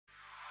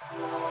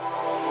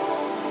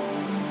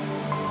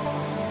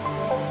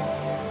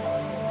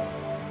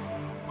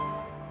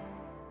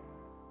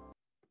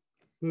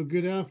Well,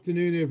 good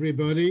afternoon,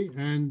 everybody,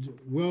 and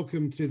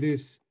welcome to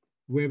this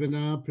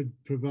webinar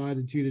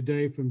provided to you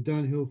today from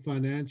Dunhill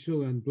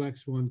Financial and Black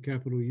Swan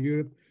Capital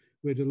Europe.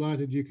 We're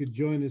delighted you could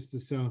join us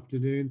this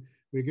afternoon.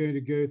 We're going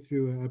to go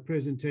through a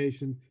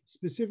presentation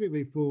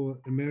specifically for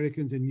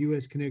Americans and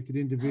US connected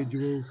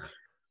individuals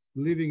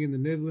living in the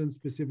Netherlands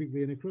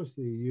specifically and across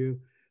the EU,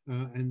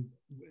 and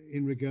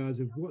in regards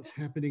of what's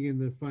happening in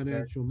the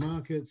financial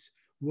markets,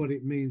 what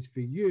it means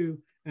for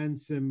you, and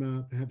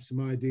some perhaps some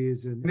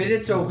ideas and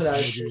benefit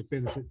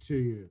to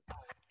you.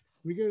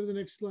 We go to the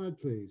next slide,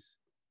 please.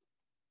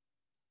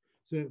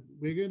 So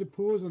we're going to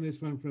pause on this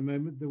one for a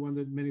moment, the one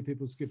that many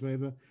people skip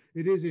over.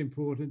 It is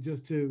important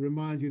just to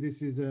remind you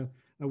this is a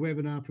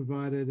webinar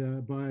provided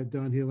by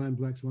Dunhill and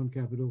Black Swan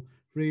Capital,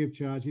 free of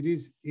charge. It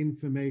is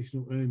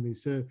informational only.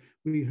 So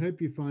we hope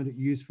you find it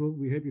useful.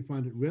 We hope you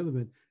find it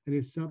relevant. And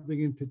if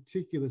something in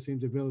particular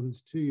seems of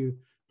relevance to you,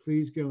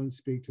 please go and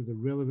speak to the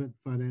relevant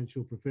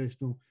financial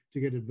professional to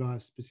get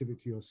advice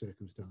specific to your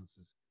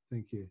circumstances.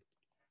 Thank you.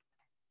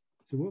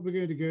 So what we're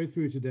going to go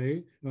through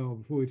today,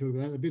 before we talk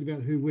about that, a bit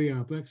about who we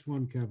are, Black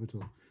Swan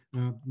Capital.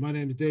 My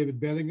name is David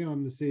Bellinger.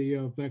 I'm the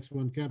CEO of Black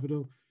Swan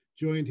Capital,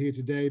 joined here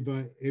today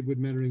by Edward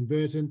Mannering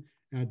Burton,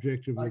 our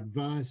Director of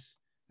Advice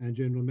and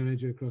General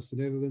Manager across the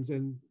Netherlands.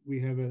 And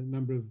we have a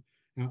number of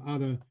our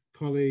other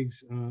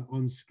colleagues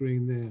on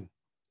screen there.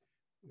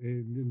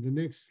 In the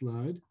next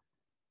slide,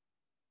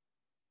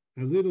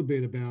 a little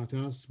bit about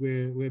us.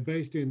 We're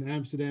based in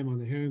Amsterdam on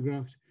the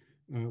Herengracht.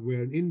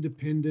 We're an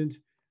independent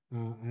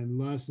and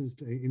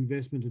licensed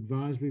investment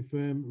advisory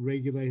firm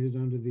regulated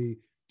under the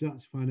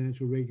Dutch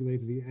financial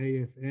regulator, the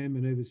AFM,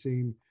 and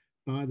overseen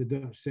by the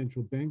Dutch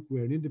Central Bank.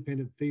 We're an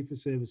independent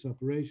fee-for-service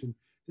operation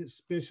that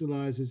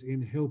specializes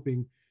in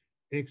helping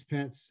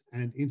expats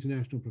and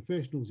international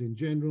professionals in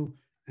general,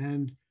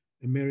 and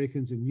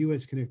Americans and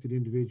US connected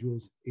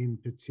individuals in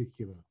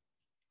particular.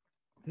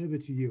 Over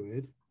to you,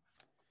 Ed.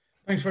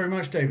 Thanks very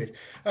much, David.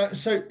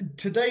 So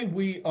today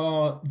we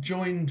are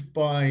joined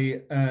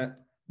by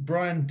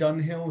Brian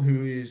Dunhill,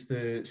 who is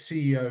the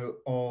CEO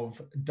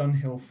of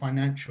Dunhill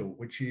Financial,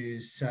 which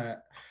is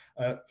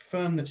a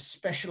firm that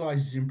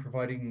specializes in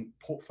providing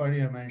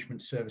portfolio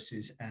management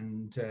services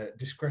and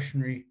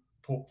discretionary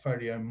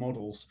portfolio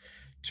models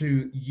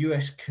to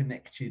US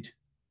connected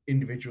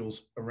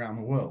individuals around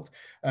the world.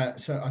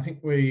 So I think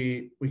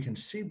we can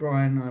see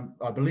Brian.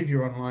 I believe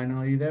you're online.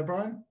 Are you there,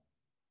 Brian?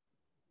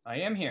 I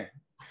am here.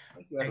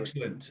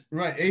 Excellent.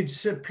 Right.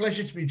 It's a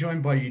pleasure to be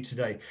joined by you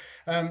today.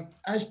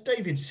 As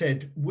David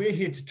said, we're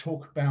here to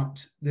talk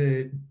about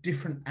the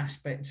different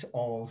aspects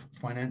of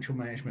financial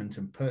management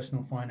and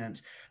personal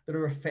finance that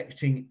are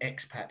affecting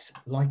expats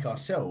like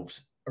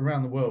ourselves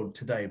around the world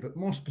today, but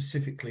more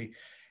specifically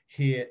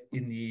here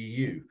in the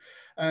EU.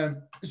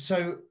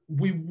 So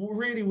we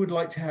really would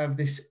like to have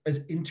this as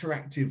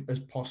interactive as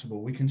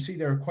possible. We can see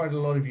there are quite a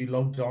lot of you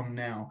logged on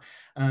now.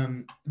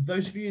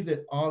 Those of you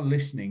that are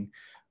listening,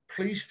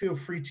 please feel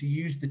free to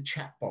use the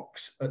chat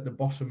box at the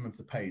bottom of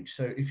the page.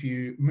 So if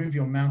you move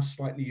your mouse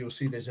slightly, you'll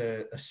see there's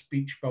a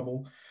speech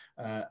bubble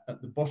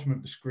at the bottom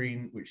of the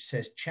screen, which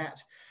says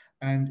chat.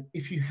 And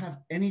if you have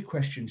any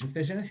questions, if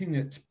there's anything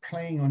that's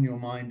playing on your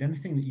mind,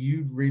 anything that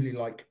you'd really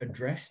like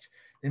addressed,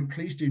 then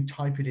please do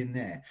type it in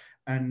there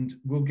and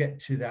we'll get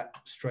to that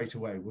straight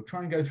away. We'll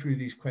try and go through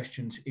these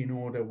questions in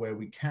order where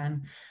we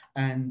can,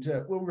 and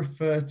we'll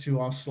refer to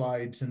our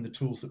slides and the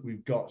tools that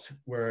we've got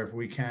wherever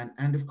we can,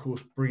 and of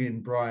course bring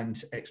in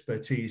Brian's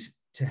expertise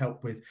to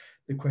help with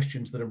the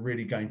questions that are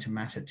really going to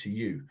matter to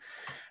you.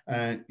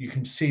 You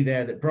can see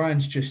there that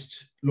Brian's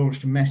just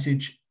launched a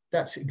message.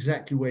 That's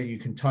exactly where you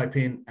can type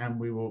in and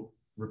we will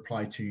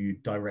reply to you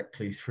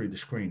directly through the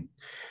screen.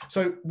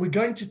 So we're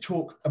going to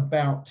talk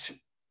about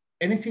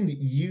anything that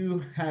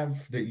you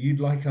have that you'd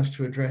like us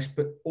to address,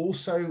 but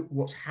also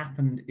what's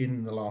happened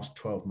in the last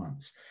 12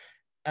 months.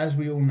 As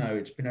we all know,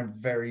 it's been a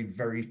very,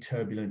 very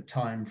turbulent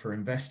time for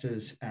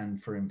investors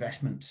and for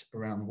investments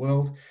around the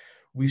world.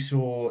 We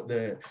saw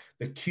the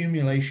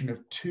accumulation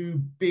of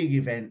two big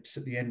events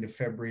at the end of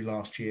February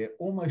last year,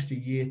 almost a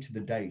year to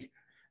the date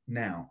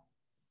now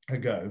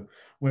ago,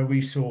 where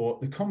we saw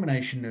the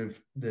combination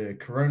of the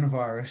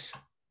coronavirus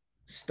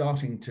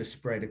starting to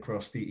spread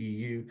across the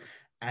EU,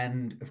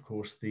 and of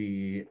course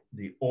the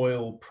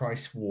oil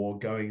price war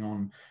going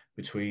on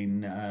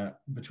between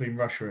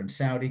Russia and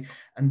Saudi,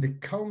 and the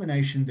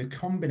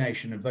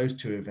combination of those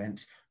two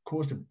events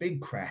caused a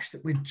big crash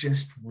that we're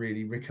just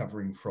really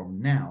recovering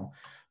from now.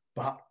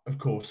 But of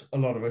course, a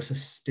lot of us are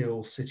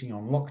still sitting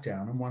on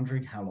lockdown and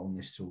wondering how long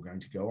this is all going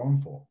to go on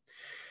for.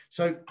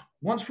 So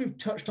once we've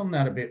touched on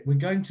that a bit, we're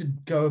going to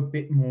go a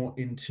bit more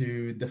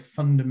into the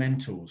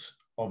fundamentals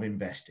of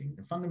investing,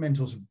 the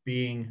fundamentals of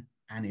being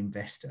an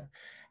investor,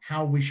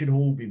 how we should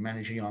all be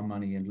managing our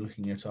money and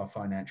looking at our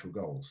financial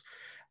goals,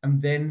 and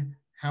then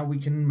how we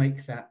can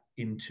make that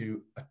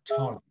into a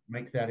target,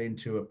 make that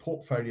into a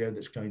portfolio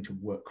that's going to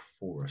work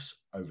for us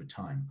over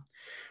time.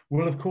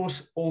 We'll, of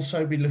course,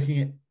 also be looking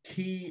at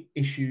key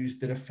issues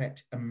that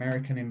affect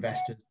American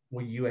investors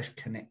or US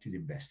connected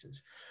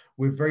investors.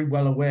 We're very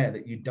well aware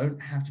that you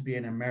don't have to be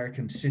an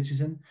American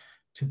citizen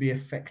to be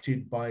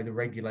affected by the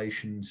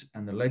regulations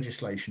and the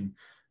legislation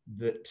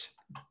that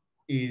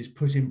is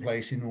put in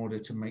place in order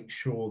to make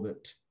sure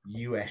that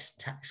US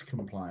tax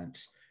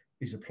compliance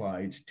is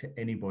applied to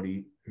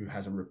anybody who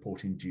has a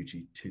reporting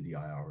duty to the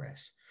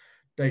IRS.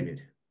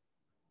 David.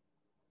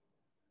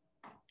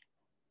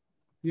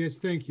 Yes,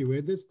 thank you,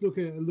 Ed. Let's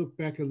look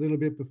back a little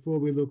bit before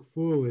we look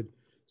forward.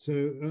 So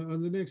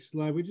on the next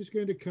slide, we're just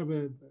going to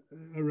cover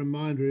a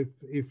reminder,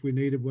 if we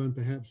needed one,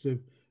 perhaps, of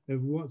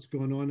what's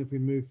gone on if we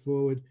move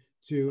forward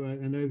to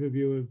an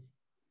overview of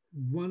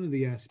one of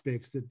the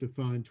aspects that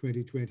defined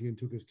 2020 and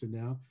took us to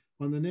now.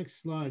 On the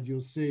next slide,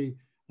 you'll see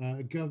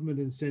government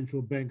and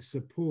central bank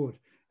support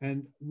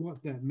and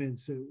what that meant.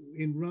 So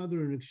in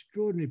rather an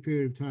extraordinary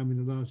period of time in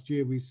the last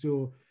year, we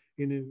saw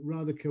in a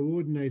rather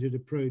coordinated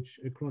approach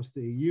across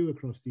the EU,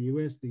 across the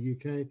US, the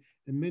UK,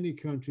 and many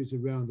countries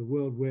around the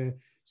world where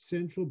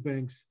central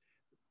banks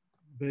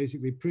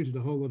basically printed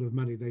a whole lot of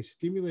money. They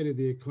stimulated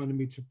the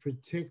economy to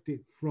protect it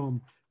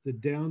from the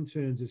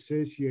downturns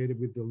associated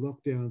with the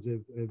lockdowns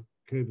of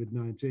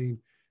COVID-19,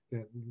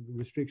 that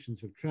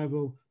restrictions of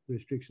travel, the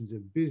restrictions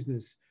of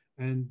business,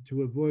 and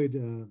to avoid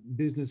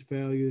business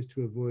failures,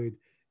 to avoid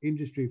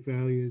industry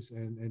failures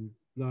and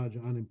larger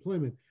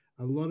unemployment,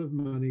 a lot of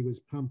money was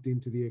pumped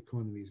into the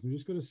economies. And we've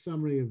just got a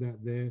summary of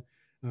that there,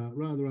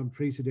 rather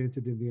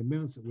unprecedented in the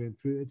amounts that went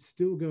through. It's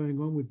still going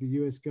on with the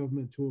US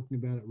government talking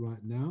about it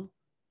right now.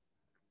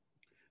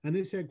 And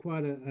this had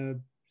quite a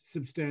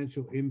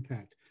substantial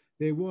impact.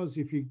 There was,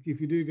 if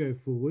you do go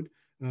forward,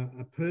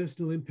 a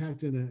personal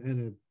impact and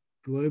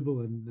a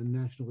global and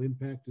national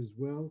impact as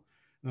well.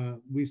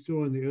 We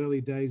saw in the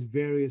early days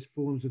various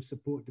forms of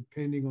support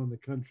depending on the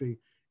country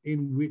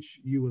in which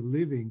you were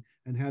living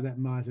and how that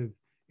might have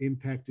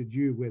impacted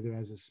you, whether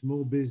as a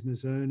small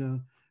business owner,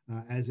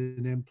 as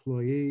an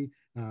employee,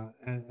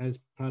 as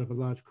part of a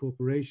large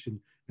corporation,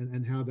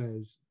 and how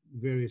those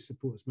various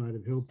supports might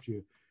have helped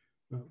you.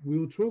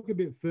 We'll talk a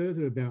bit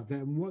further about that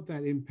and what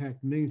that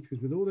impact means,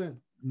 because with all that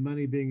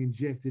money being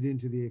injected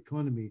into the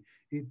economy,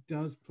 it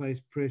does place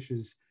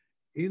pressures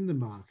in the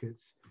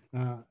markets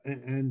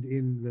and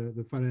in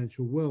the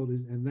financial world,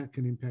 and that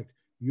can impact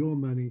your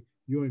money,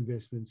 your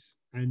investments,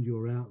 and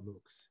your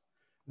outlooks.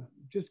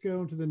 Just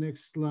go on to the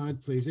next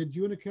slide, please. Ed, do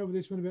you want to cover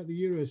this one about the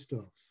Euro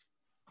stocks?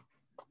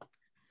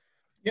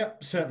 Yeah,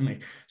 certainly.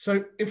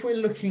 So if we're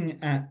looking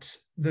at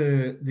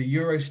the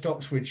Euro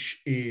stocks,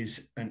 which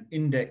is an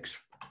index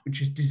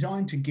which is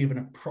designed to give an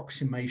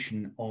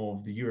approximation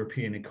of the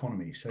European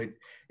economy. So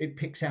it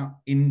picks out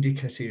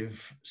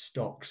indicative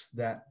stocks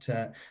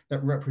that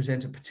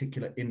represent a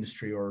particular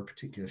industry or a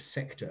particular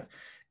sector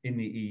in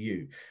the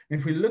EU. And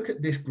if we look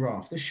at this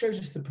graph, this shows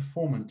us the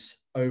performance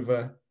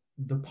over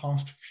the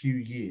past few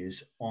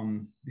years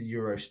on the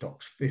Euro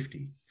Stoxx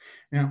 50.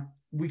 Now,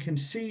 we can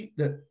see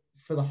that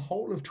for the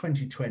whole of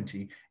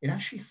 2020, it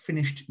actually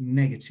finished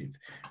negative.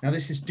 Now,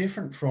 this is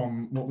different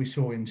from what we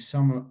saw in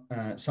some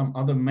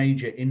other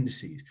major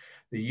indices.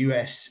 The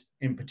US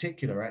in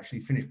particular actually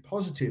finished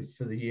positive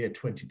for the year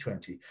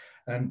 2020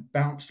 and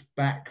bounced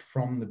back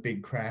from the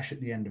big crash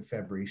at the end of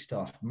February,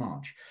 start of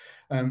March.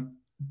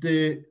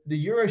 The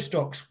Euro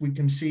Stoxx, we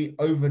can see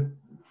over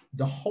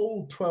the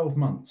whole 12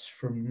 months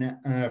from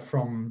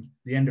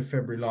the end of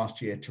February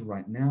last year to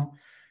right now,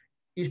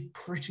 is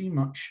pretty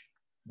much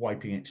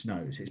wiping its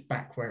nose. It's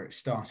back where it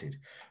started.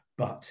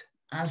 But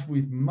as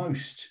with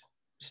most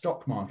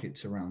stock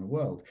markets around the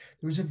world,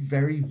 there was a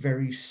very,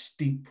 very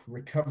steep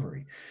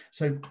recovery.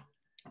 So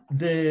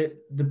the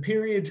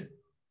period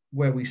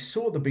where we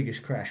saw the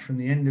biggest crash from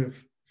the end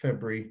of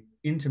February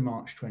into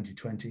March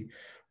 2020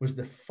 was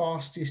the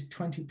fastest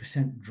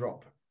 20%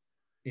 drop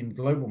in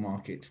global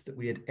markets that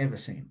we had ever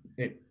seen.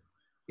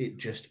 It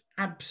just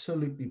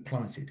absolutely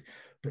plummeted.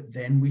 But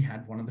then we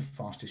had one of the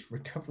fastest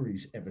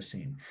recoveries ever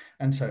seen.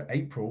 And so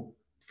April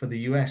for the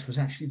US was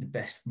actually the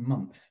best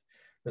month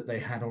that they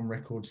had on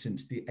record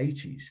since the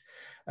 80s.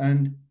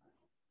 And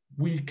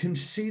we can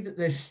see that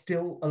there's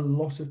still a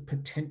lot of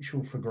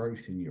potential for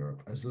growth in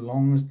Europe, as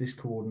long as this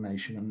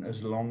coordination and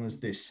as long as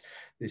this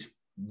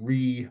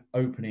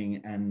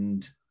reopening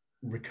and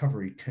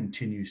recovery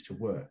continues to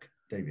work.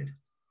 David.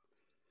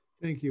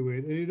 Thank you,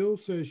 Ed. And it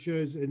also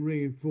shows and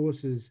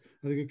reinforces,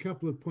 I think, a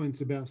couple of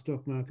points about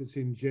stock markets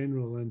in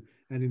general and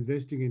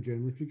investing in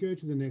general. If you go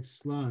to the next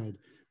slide,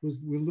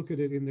 we'll look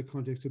at it in the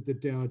context of the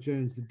Dow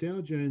Jones. The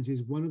Dow Jones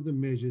is one of the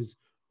measures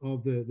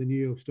of the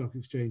New York Stock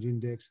Exchange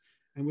Index,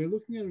 and we're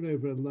looking at it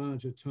over a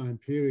larger time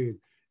period.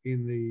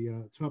 In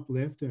the top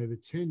left, over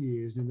 10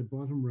 years, and in the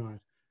bottom right,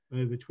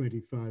 over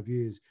 25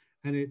 years.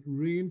 And it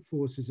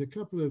reinforces a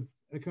couple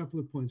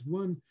of points.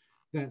 One,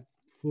 that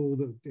fall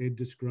that Ed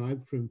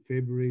described from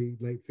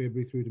late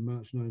February through to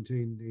March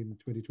 19 in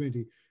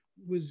 2020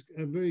 was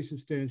a very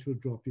substantial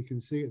drop. You can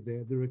see it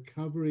there. The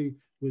recovery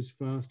was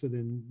faster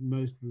than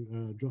most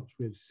drops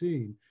we've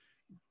seen,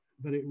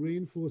 but it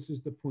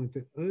reinforces the point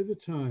that over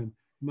time,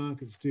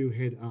 markets do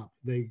head up.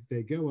 They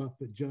go up,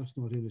 but just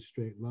not in a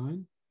straight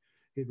line.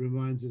 It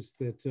reminds us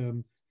that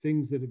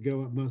things that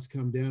go up must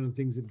come down and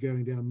things that are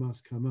going down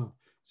must come up.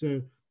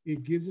 So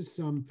it gives us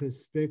some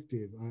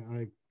perspective.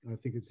 I I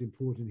think it's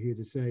important here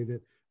to say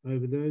that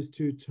over those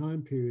two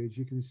time periods,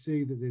 you can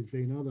see that there's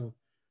been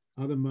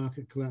other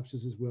market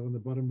collapses as well. On the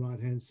bottom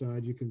right-hand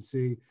side, you can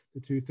see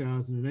the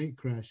 2008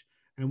 crash.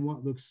 And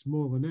what looks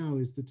smaller now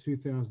is the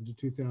 2000 to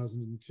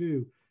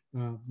 2002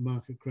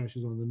 market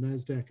crashes on the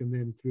NASDAQ, and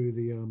then through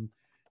the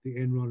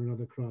Enron and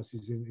other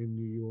crises in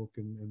New York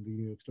and the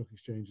New York Stock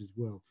Exchange as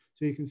well.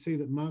 So you can see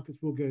that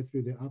markets will go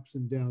through their ups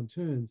and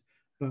downturns,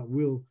 but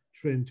will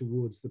trend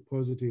towards the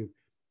positive.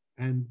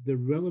 And the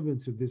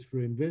relevance of this for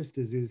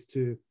investors is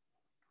to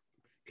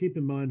keep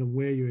in mind on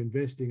where you're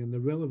investing and the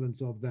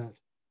relevance of that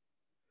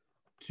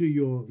to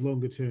your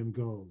longer term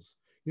goals.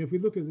 You know,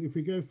 if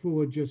we go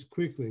forward just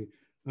quickly,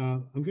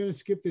 I'm going to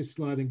skip this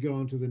slide and go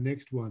on to the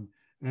next one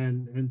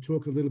and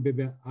talk a little bit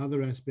about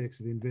other aspects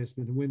of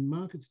investment. And when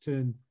markets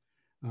turn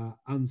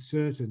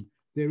uncertain,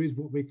 there is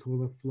what we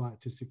call a flight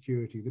to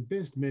security. The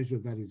best measure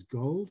of that is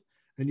gold.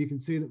 And you can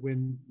see that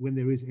when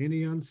there is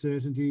any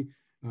uncertainty,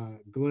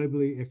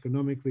 globally,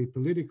 economically,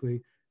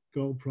 politically,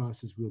 gold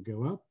prices will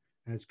go up.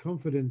 As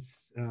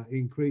confidence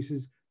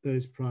increases,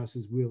 those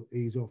prices will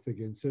ease off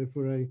again. So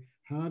for a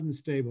hard and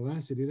stable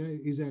asset, it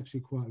is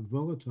actually quite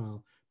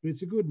volatile, but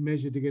it's a good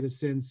measure to get a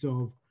sense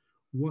of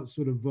what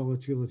sort of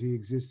volatility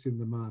exists in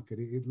the market.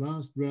 It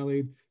last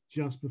rallied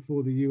just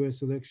before the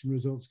US election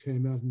results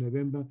came out in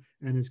November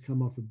and has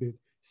come off a bit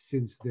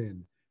since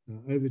then.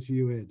 Over to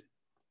you, Ed.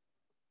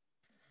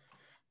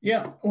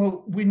 Yeah,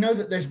 well, we know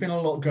that there's been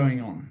a lot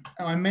going on.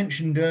 I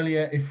mentioned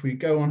earlier, if we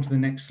go on to the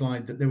next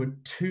slide, that there were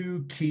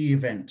two key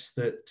events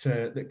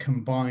that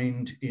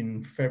combined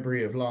in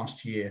February of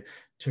last year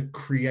to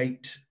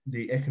create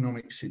the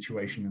economic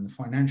situation and the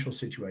financial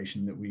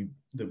situation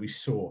that we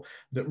saw,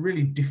 that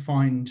really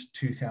defined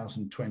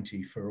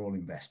 2020 for all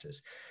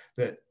investors.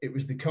 That it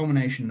was the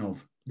culmination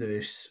of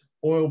this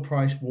oil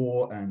price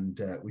war, and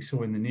we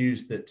saw in the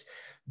news that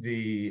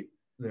the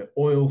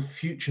oil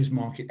futures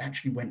market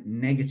actually went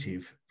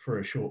negative for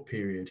a short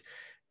period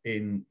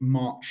in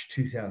March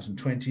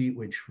 2020,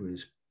 which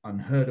was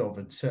unheard of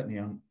and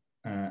certainly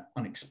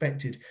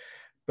unexpected.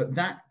 But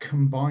that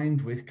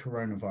combined with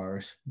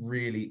coronavirus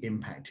really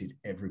impacted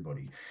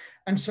everybody.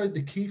 And so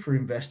the key for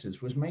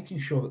investors was making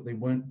sure that they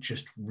weren't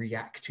just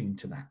reacting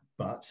to that,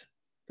 but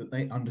that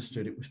they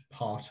understood it was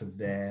part of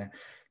their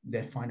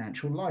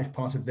financial life,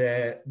 part of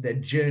their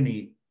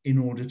journey in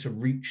order to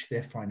reach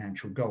their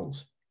financial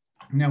goals.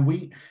 Now,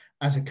 we,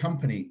 as a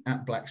company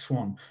at Black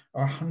Swan,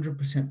 are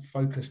 100%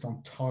 focused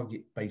on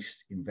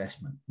target-based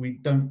investment. We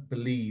don't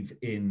believe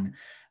in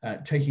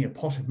taking a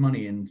pot of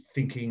money and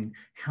thinking,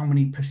 how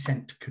many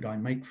percent could I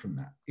make from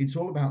that? It's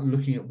all about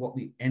looking at what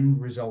the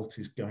end result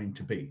is going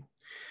to be.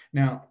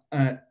 Now,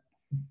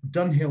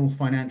 Dunhill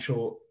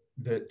Financial,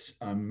 that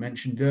I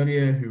mentioned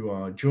earlier, who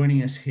are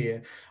joining us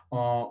here,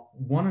 are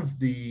one of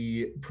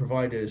the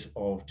providers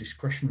of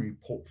discretionary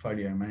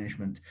portfolio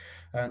management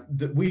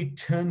that we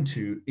turn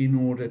to in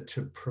order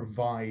to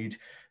provide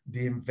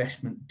the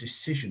investment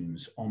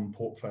decisions on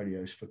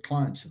portfolios for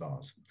clients of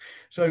ours.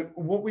 So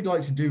what we'd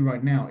like to do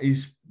right now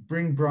is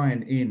bring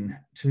Brian in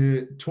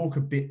to talk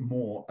a bit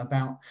more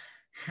about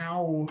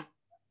how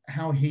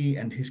he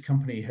and his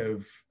company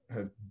have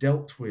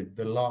dealt with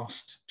the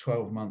last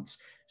 12 months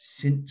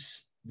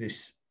since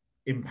this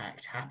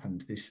impact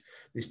happened, this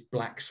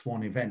Black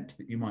Swan event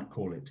that you might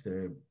call it,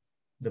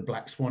 the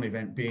Black Swan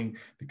event being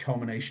the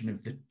culmination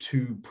of the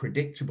two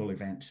predictable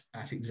events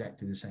at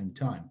exactly the same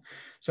time.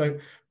 So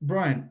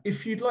Brian,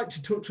 if you'd like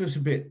to talk to us a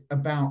bit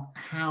about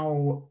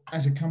how,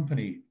 as a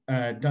company,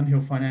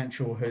 Dunhill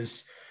Financial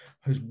has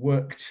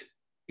worked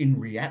in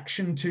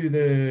reaction to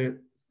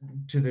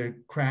the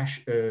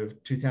crash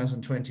of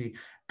 2020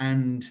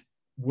 and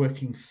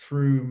working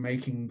through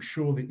making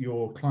sure that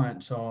your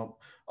clients are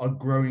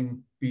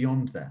growing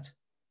beyond that.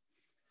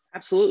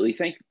 Absolutely.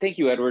 Thank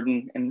you, Edward,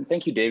 and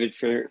thank you, David,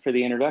 for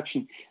the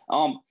introduction.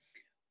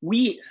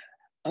 We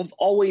have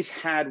always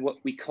had what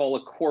we call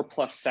a core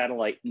plus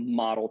satellite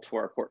model to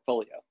our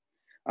portfolio.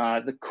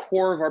 The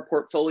core of our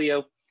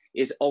portfolio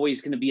is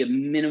always going to be a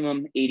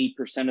minimum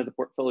 80% of the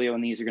portfolio,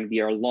 and these are going to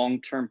be our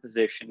long-term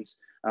positions,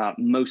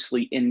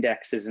 mostly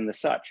indexes and the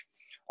such.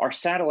 Our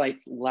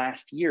satellites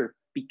last year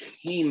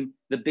became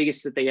the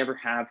biggest that they ever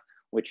have,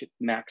 which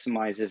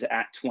maximizes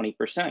at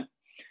 20%.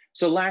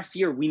 So last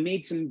year, we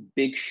made some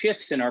big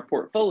shifts in our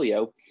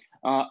portfolio,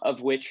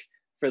 of which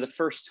for the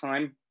first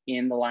time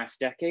in the last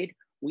decade,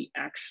 we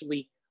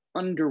actually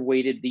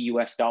underweighted the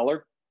US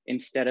dollar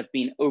instead of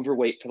being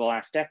overweight for the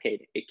last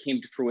decade. It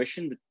came to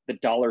fruition that the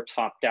dollar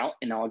topped out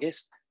in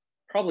August.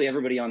 Probably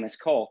everybody on this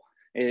call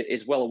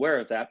is well aware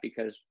of that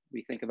because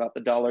we think about the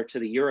dollar to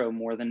the euro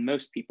more than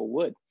most people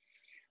would.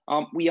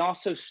 We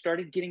also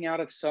started getting out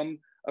of some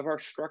of our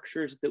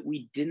structures that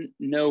we didn't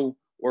know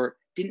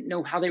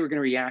how they were going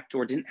to react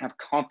or didn't have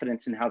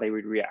confidence in how they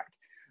would react.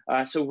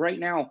 So right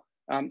now,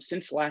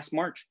 since last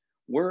March,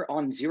 we're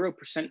on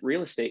 0%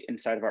 real estate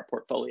inside of our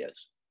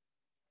portfolios.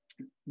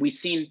 We've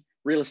seen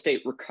real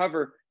estate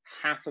recover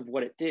half of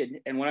what it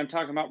did. And when I'm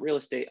talking about real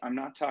estate, I'm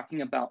not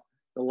talking about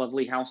the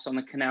lovely house on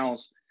the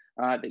canals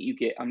that you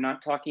get. I'm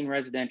not talking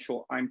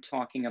residential. I'm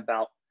talking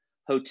about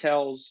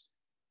hotels,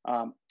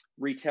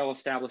 retail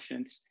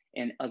establishments,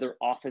 and other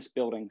office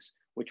buildings,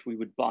 which we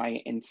would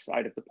buy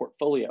inside of the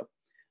portfolio.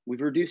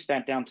 We've reduced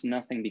that down to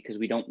nothing because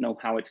we don't know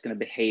how it's going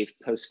to behave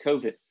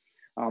post-COVID.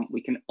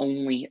 We can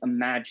only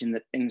imagine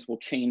that things will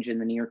change in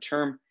the near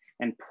term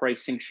and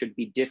pricing should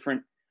be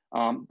different,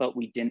 but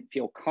we didn't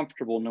feel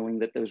comfortable knowing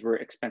that those were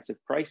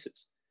expensive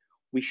prices.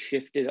 We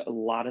shifted a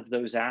lot of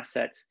those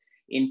assets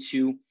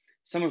into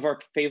some of our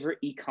favorite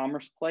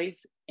e-commerce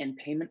plays and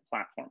payment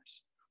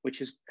platforms, which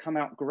has come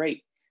out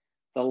great.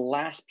 The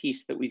last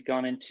piece that we've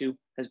gone into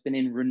has been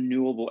in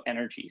renewable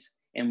energies.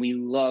 And we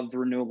love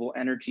renewable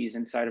energies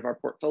inside of our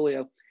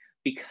portfolio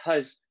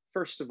because,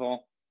 first of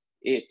all,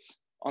 it's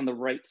on the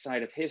right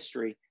side of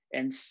history.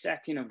 And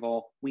second of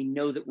all, we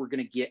know that we're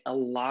going to get a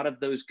lot of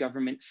those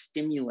government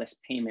stimulus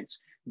payments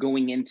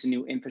going into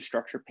new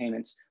infrastructure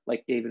payments,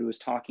 like David was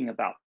talking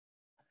about.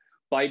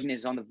 Biden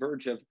is on the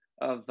verge of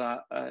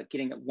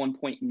getting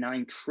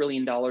 $1.9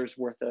 trillion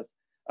worth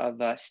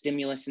of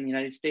stimulus in the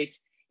United States.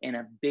 And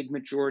a big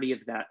majority of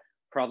that,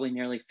 probably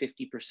nearly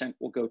 50%,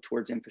 will go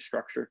towards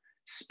infrastructure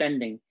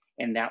spending,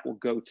 and that will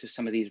go to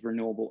some of these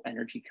renewable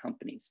energy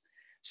companies.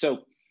 So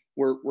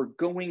we're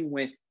going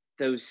with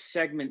those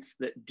segments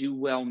that do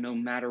well no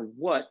matter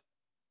what.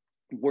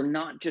 We're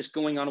not just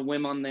going on a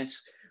whim on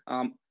this.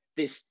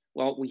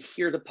 Well, we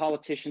hear the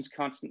politicians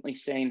constantly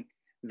saying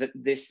that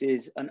this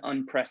is an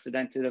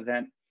unprecedented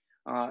event.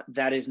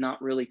 That is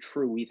not really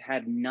true. We've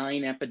had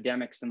 9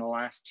 epidemics in the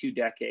last 2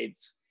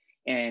 decades,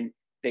 and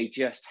they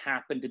just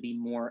happen to be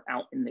more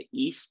out in the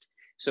East.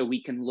 So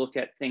we can look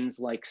at things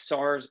like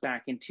SARS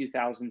back in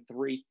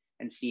 2003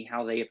 and see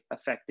how they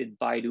affected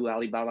Baidu,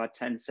 Alibaba,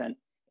 Tencent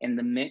in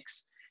the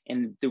mix.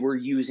 And we're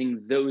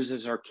using those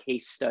as our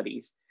case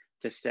studies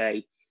to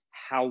say,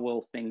 how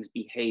will things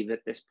behave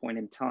at this point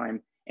in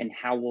time and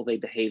how will they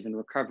behave in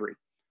recovery?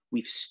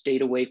 We've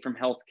stayed away from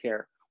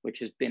healthcare, which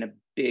has been a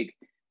big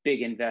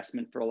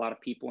investment for a lot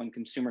of people in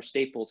consumer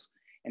staples,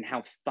 and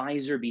how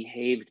Pfizer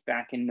behaved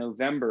back in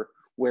November,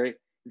 where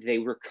they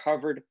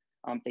recovered.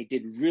 They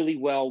did really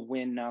well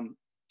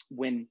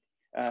when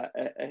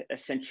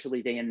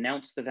essentially they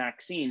announced the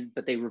vaccine,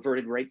 but they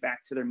reverted right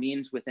back to their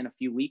means within a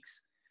few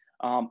weeks.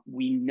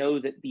 We know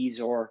that these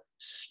are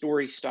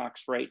story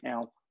stocks right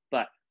now,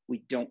 but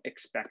we don't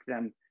expect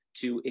them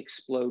to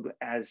explode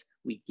as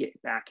we get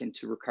back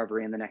into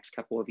recovery in the next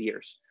couple of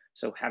years.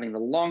 So having the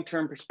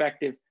long-term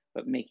perspective,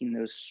 but making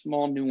those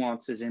small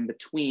nuances in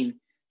between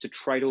to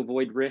try to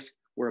avoid risk.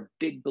 We're a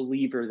big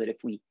believer that if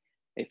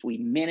we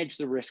manage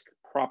the risk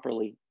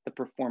properly, the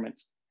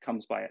performance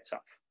comes by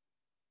itself.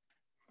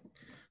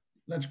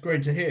 That's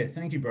great to hear.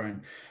 Thank you,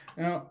 Brian.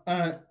 Now,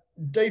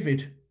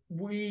 David,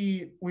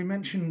 we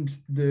mentioned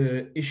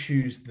the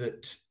issues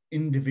that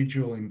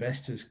individual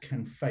investors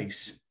can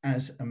face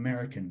as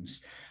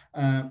Americans,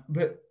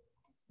 but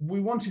we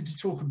wanted to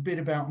talk a bit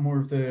about more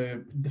of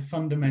the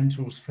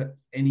fundamentals for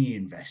any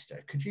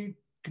investor. Could you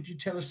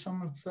tell us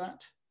some of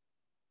that?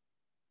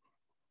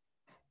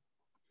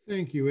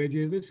 Thank you, Ed.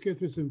 Yeah, let's go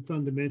through some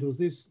fundamentals.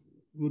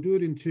 We'll do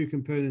it in 2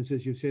 components,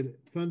 as you've said,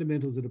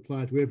 fundamentals that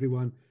apply to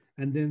everyone,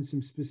 and then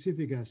some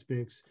specific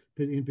aspects,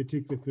 but in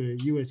particular for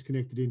US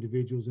connected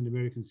individuals and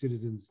American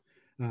citizens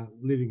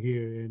living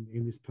here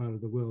in this part of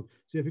the world.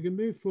 So if we can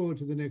move forward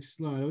to the next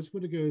slide, I just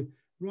want to go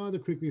rather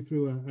quickly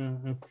through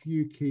a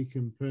few key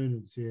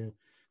components here.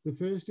 The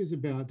first is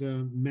about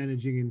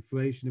managing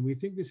inflation, and we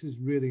think this is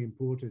really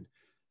important.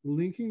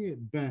 Linking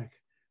it back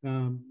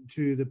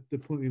to the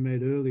point we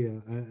made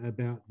earlier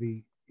about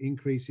the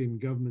increase in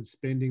government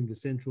spending, the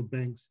central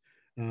banks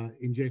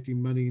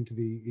injecting money into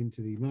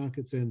the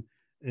markets, and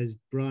as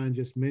Brian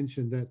just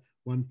mentioned, that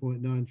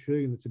 1.9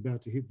 trillion that's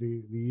about to hit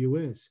the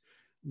US.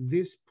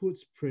 This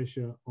puts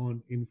pressure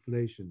on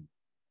inflation,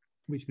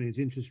 which means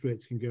interest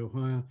rates can go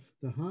higher.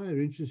 The higher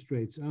interest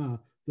rates are,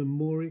 the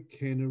more it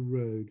can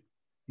erode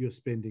your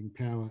spending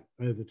power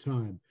over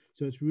time.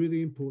 So it's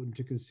really important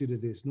to consider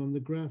this. And on the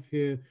graph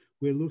here,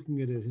 we're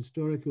looking at a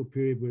historical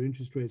period where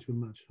interest rates were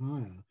much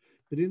higher.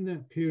 But in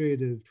that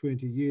period of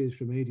 20 years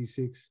from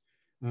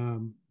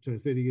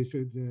 30 years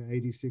to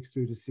 86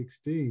 through to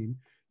 16,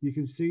 you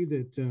can see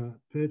that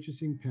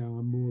purchasing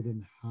power more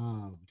than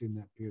halved in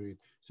that period.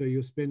 So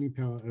your spending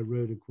power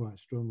eroded quite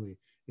strongly.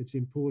 It's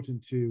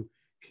important to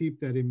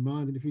keep that in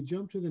mind. And if you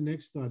jump to the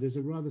next slide, there's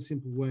a rather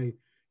simple way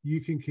you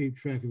can keep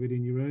track of it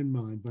in your own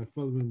mind by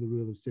following the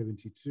rule of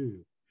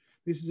 72.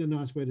 This is a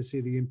nice way to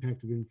see the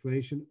impact of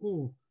inflation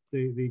or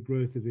the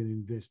growth of an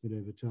investment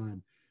over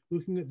time.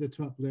 Looking at the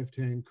top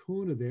left-hand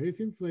corner there, if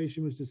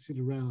inflation was to sit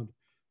around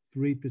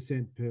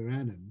 3% per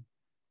annum,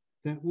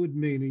 that would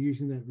mean,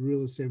 using that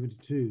rule of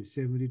 72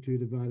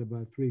 divided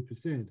by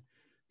 3%,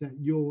 that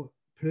your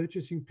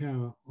purchasing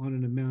power on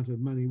an amount of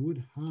money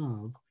would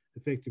halve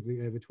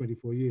effectively over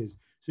 24 years.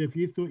 So if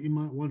you thought you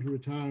might want to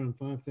retire on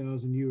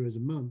 5,000 euros a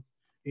month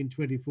in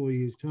 24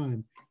 years'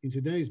 time, in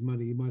today's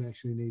money, you might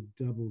actually need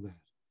double that,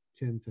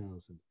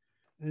 10,000.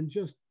 And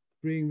just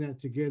bringing that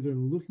together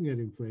and looking at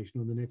inflation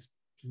on the next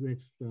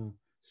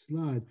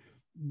slide,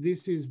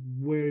 this is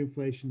where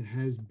inflation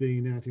has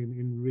been at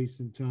in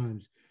recent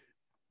times.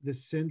 the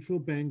central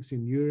banks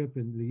in Europe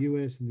and the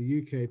US and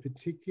the UK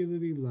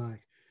particularly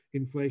like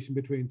inflation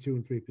between 2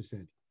 and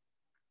 3%.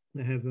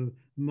 They have a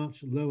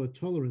much lower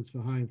tolerance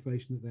for high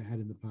inflation that they had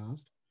in the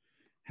past.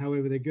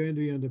 However, they're going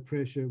to be under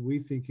pressure, we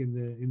think, in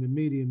the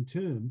medium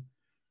term,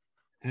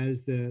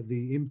 as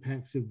the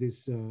impacts of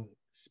this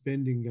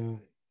spending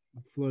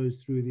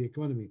flows through the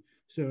economy.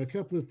 So a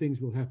couple of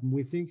things will happen.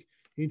 We think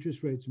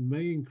interest rates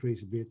may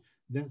increase a bit.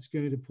 That's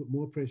going to put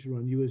more pressure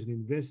on you as an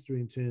investor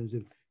in terms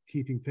of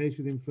keeping pace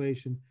with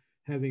inflation.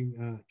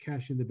 Having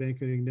cash in the bank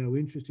earning no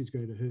interest is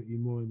going to hurt you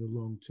more in the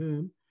long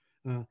term.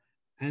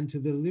 And to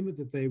the limit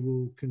that they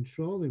will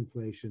control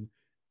inflation,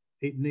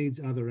 it needs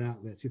other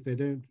outlets.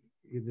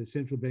 If the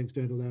central banks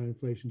don't allow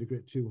inflation to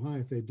get too high,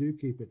 if they do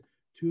keep it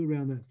to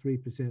around that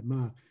 3%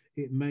 mark,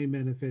 it may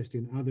manifest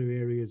in other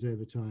areas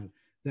over time.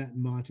 That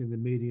might in the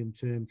medium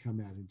term come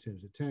out in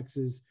terms of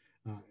taxes,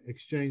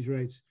 exchange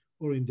rates,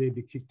 or indeed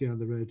be kicked down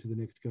the road to the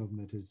next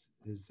government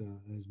as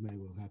may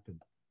well happen.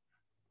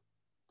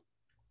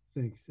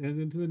 Thanks. And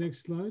then to the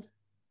next slide.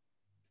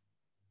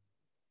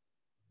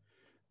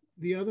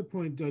 The other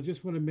point I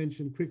just want to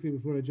mention quickly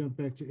before I jump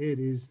back to Ed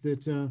is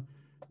that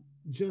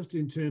just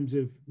in terms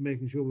of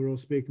making sure we're all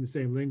speaking the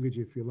same language,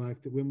 if you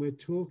like, that when we're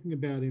talking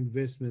about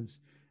investments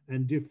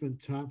and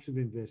different types of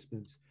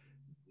investments,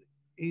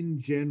 in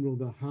general,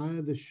 the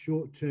higher the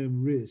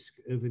short-term risk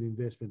of an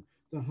investment,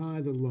 the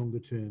higher the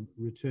longer-term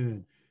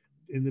return.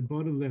 In the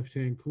bottom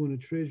left-hand corner,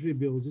 Treasury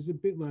bills is a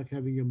bit like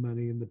having your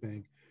money in the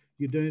bank.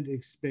 You don't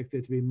expect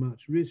there to be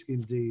much risk.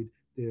 Indeed,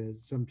 there are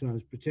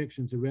sometimes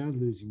protections around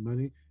losing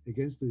money,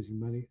 against losing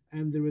money,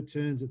 and the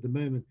returns at the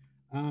moment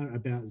are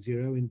about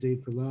zero.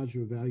 Indeed, for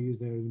larger values,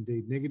 they are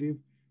indeed negative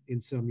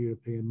in some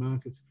European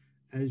markets.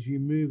 As you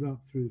move up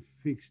through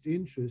fixed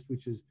interest,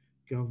 which is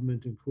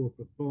government and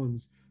corporate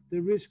bonds, the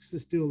risks are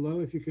still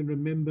low. If you can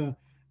remember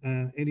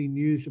any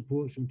news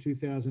reports from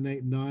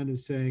 2008 and 9 of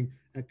saying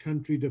a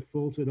country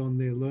defaulted on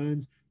their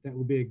loans, that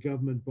will be a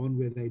government bond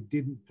where they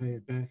didn't pay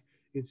it back.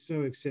 It's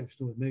so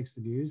exceptional it makes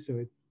the news. So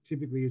it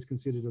typically is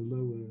considered a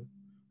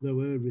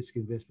lower risk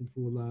investment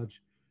for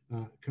large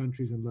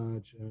countries and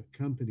large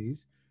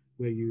companies,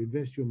 where you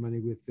invest your money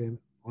with them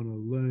on a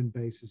loan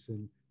basis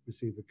and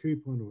receive a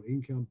coupon or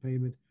income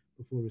payment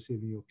before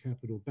receiving your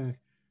capital back,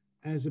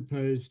 as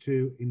opposed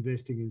to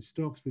investing in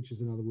stocks, which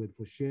is another word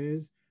for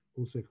shares,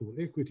 also called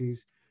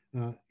equities,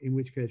 in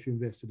which case you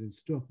invested in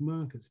stock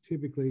markets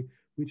typically,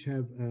 which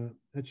have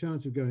a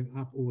chance of going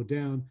up or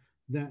down.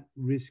 That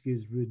risk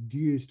is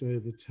reduced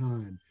over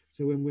time.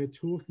 So when we're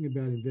talking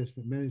about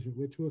investment management,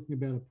 we're talking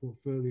about a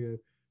portfolio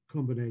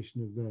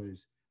combination of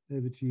those.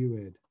 Over to you,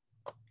 Ed.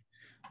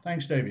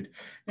 Thanks, David.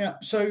 Yeah,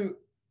 so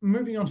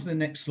moving on to the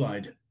next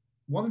slide.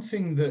 One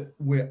thing that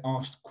we're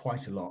asked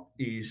quite a lot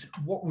is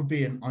what would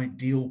be an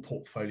ideal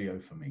portfolio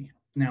for me?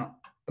 Now,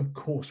 of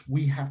course,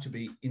 we have to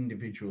be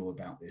individual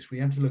about this. We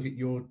have to look at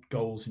your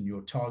goals and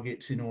your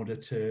targets in order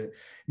to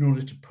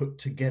put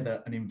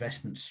together an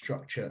investment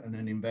structure and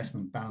an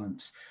investment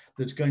balance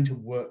that's going to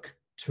work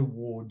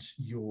towards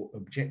your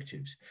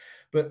objectives.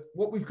 But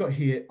what we've got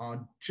here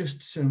are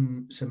just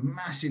some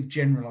massive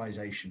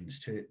generalizations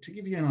to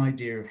give you an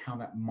idea of how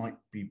that might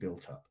be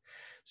built up.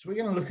 So we're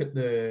going to look at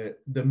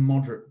the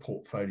moderate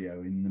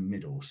portfolio in the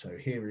middle. So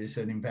here is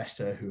an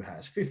investor who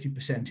has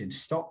 50% in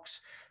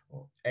stocks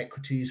or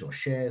equities or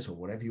shares or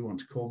whatever you want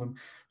to call them,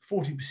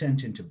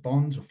 40% into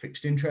bonds or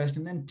fixed interest,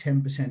 and then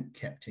 10%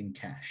 kept in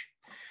cash.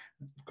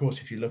 Of course,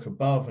 if you look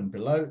above and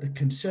below, the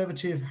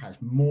conservative has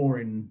more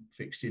in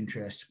fixed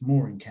interest,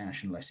 more in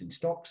cash and less in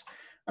stocks.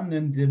 And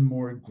then the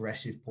more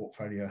aggressive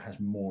portfolio has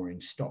more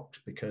in stocks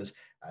because,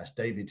 as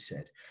David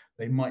said,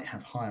 they might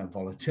have higher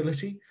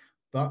volatility,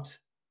 but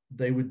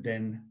they would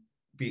then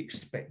be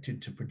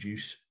expected to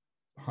produce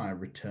higher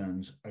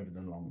returns over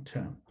the long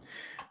term.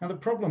 Now, the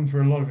problem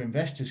for a lot of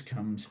investors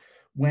comes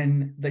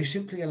when they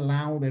simply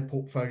allow their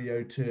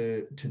portfolio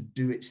to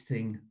do its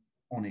thing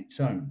on its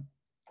own.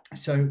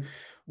 So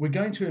we're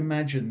going to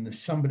imagine that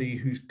somebody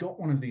who's got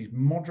one of these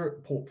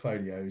moderate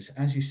portfolios,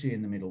 as you see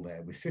in the middle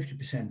there, with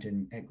 50%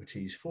 in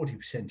equities,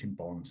 40% in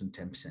bonds, and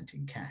 10%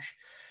 in cash.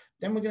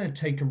 Then we're going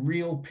to take a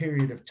real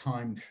period of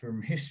time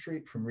from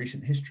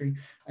recent history,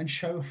 and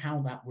show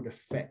how that would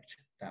affect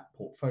that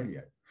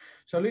portfolio.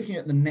 So looking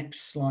at the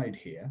next slide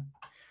here,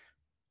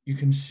 you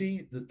can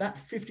see that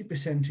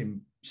 50%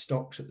 in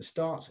stocks at the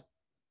start,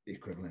 the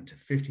equivalent to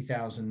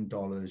 $50,000,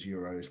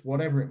 euros,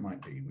 whatever it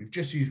might be. We've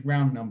just used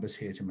round numbers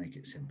here to make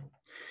it simple.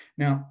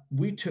 Now,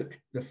 we took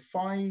the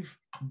 5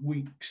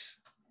 weeks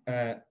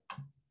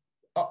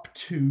up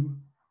to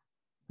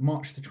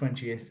March the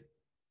 20th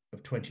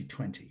of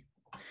 2020.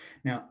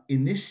 Now,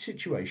 in this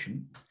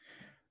situation,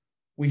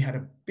 we had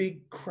a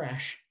big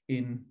crash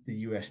in the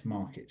US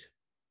market.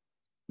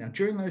 Now,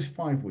 during those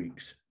 5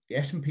 weeks, the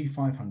S&P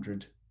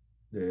 500,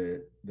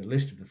 the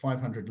list of the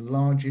 500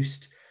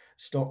 largest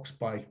stocks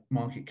by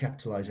market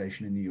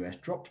capitalization in the US,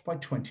 dropped by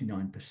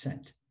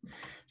 29%.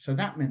 So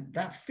that meant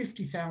that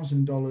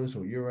 $50,000 or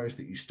euros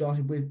that you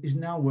started with is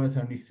now worth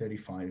only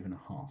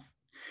 35.5.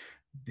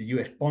 The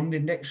US bond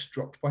index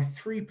dropped by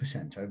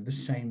 3% over the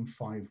same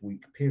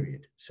 5-week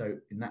period. So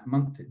in that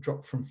month, it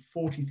dropped from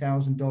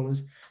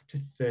 $40,000 to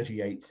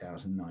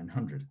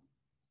 $38,900.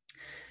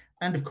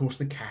 And of course,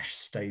 the cash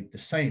stayed the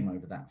same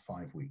over that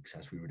 5 weeks,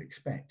 as we would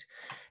expect.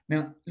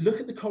 Now, look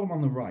at the column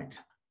on the right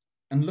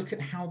and look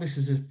at how this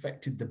has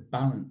affected the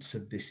balance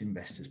of this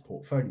investor's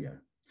portfolio.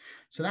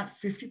 So that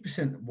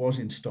 50% that was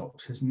in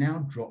stocks has now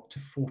dropped to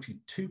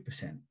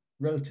 42%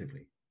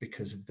 relatively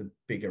because of the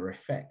bigger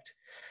effect.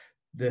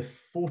 The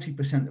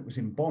 40% that was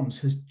in bonds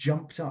has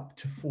jumped up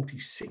to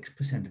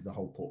 46% of the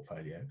whole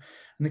portfolio,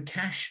 and the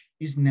cash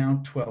is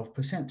now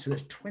 12%. So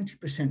that's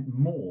 20%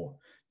 more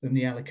than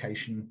the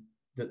allocation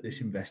that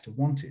this investor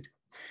wanted.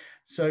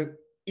 So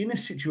in a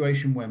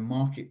situation where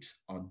markets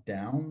are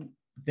down,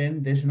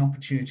 then there's an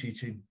opportunity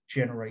to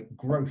generate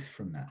growth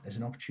from that. There's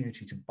an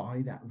opportunity to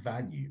buy that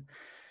value.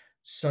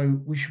 So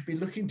we should be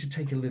looking to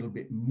take a little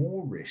bit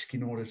more risk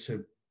in order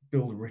to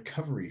build a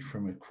recovery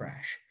from a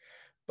crash.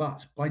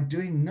 But by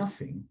doing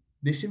nothing,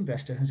 this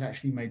investor has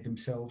actually made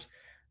themselves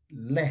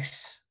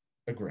less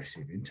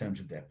aggressive in terms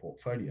of their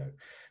portfolio.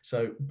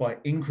 So by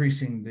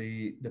increasing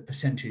the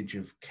percentage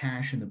of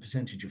cash and the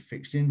percentage of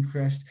fixed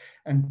interest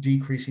and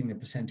decreasing the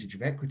percentage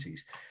of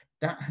equities,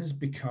 that has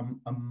become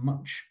a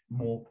much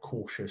more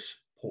cautious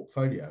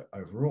portfolio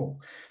overall.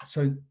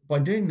 So by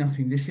doing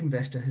nothing, this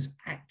investor has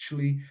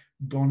actually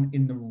gone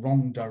in the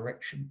wrong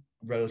direction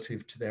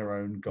relative to their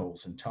own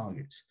goals and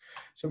targets.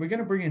 So we're going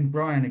to bring in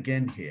Brian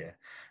again here,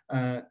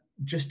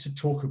 just to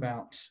talk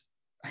about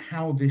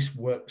how this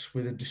works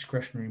with a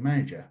discretionary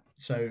manager.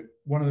 So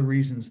one of the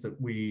reasons that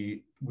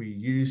we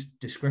use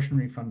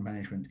discretionary fund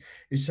management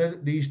is so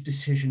that these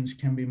decisions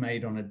can be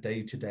made on a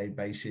day-to-day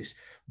basis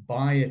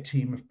by a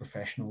team of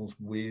professionals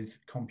with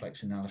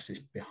complex analysis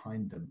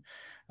behind them,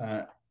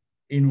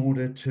 in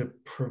order to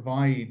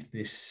provide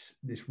this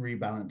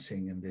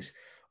rebalancing and this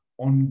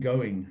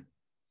ongoing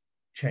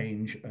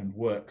change and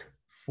work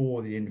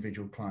for the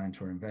individual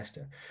client or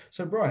investor.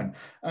 So Brian,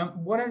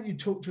 why don't you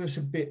talk to us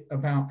a bit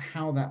about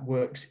how that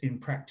works in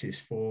practice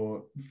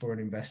for an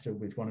investor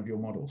with one of your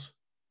models?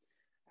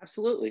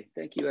 Absolutely.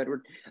 Thank you,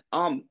 Edward.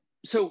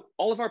 So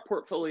all of our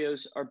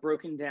portfolios are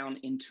broken down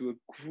into a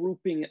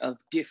grouping of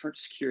different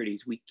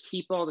securities. We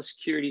keep all the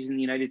securities in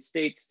the United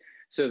States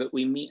so that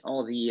we meet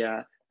all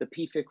the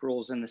PFIC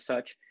rules and the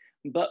such,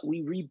 but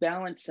we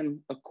rebalance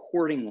them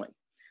accordingly.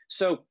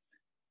 So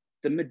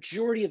the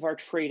majority of our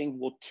trading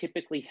will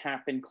typically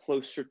happen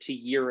closer to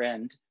year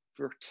end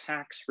for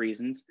tax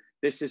reasons.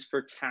 This is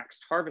for tax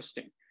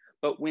harvesting.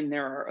 But when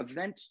there are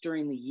events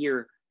during the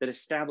year that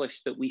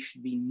establish that we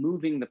should be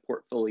moving the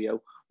portfolio,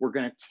 we're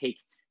going to take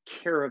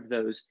care of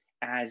those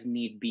as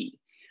need be.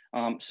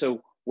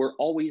 So we're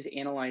always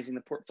analyzing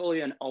the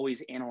portfolio and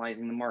always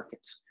analyzing the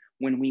markets.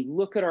 When we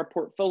look at our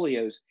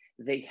portfolios,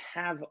 they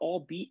have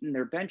all beaten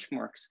their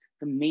benchmarks.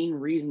 The main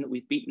reason that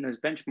we've beaten those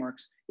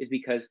benchmarks is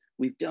because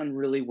we've done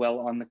really well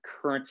on the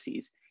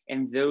currencies.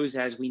 And those,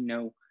 as we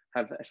know,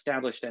 have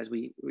established, as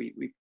we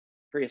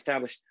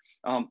pre-established,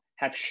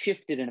 have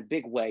shifted in a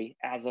big way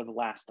as of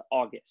last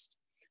August.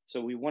 So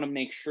we want to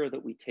make sure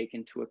that we take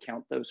into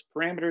account those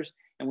parameters.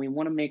 And we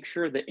want to make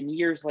sure that in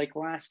years like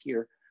last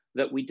year,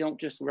 that we don't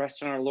just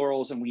rest on our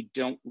laurels and we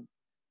don't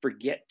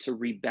forget to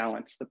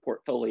rebalance the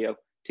portfolio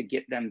to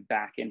get them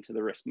back into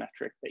the risk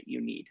metric that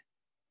you need.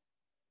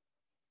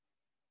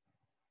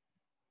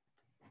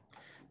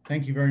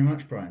 Thank you very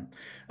much, Brian.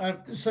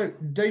 So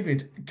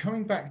David,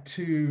 coming back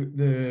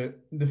to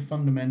the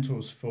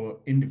fundamentals for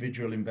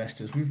individual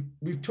investors,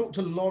 we've talked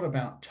a lot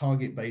about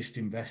target-based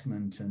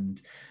investment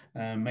and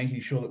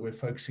making sure that we're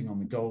focusing on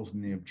the goals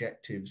and the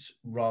objectives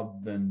rather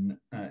than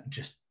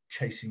just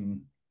chasing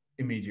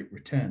immediate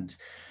returns.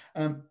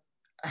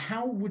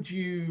 How would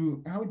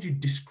you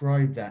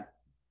describe that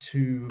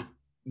to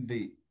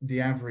the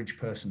average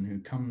person who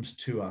comes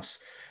to us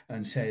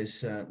and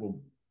says, well,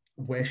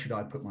 where should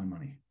I put my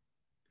money?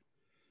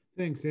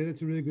 Thanks, Ed.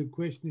 That's a really good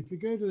question. If you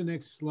go to the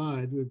next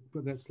slide, we've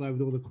got that slide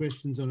with all the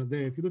questions on it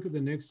there. If you look at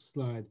the next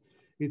slide,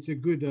 it's a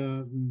good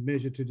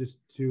measure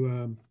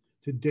to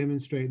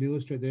demonstrate and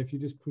illustrate that. If you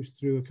just push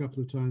through a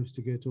couple of times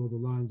to get all the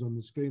lines on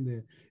the screen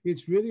there,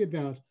 it's really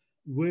about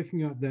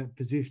working up that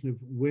position of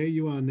where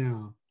you are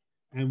now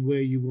and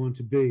where you want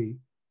to be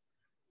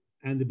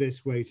and the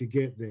best way to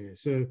get there.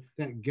 So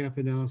that gap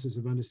analysis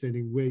of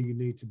understanding where you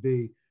need to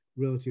be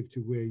relative to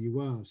where you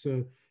are.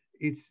 So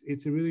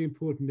it's a really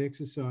important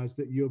exercise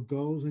that your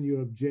goals and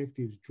your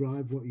objectives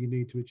drive what you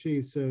need to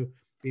achieve. So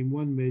in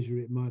one measure,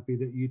 it might be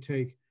that you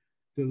take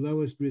the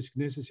lowest risk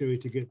necessary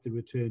to get the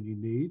return you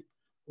need,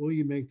 or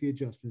you make the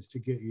adjustments to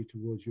get you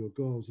towards your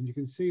goals. And you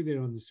can see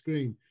there on the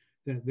screen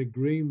that the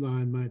green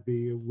line might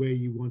be where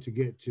you want to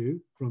get to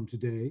from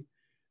today.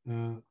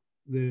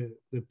 The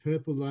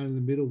purple line in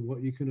the middle,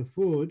 what you can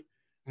afford,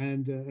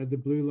 and the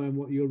blue line,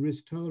 what your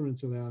risk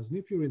tolerance allows. And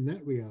if you're in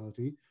that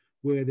reality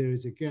where there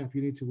is a gap,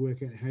 you need to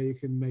work out how you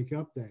can make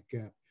up that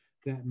gap.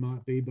 That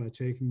might be by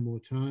taking more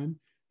time.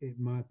 It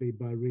might be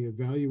by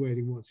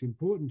reevaluating what's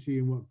important to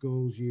you and what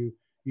goals you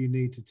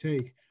need to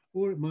take,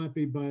 or it might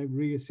be by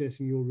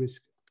reassessing your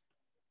risk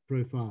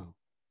profile.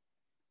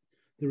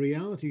 The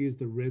reality is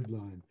the red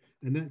line,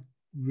 and that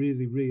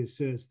really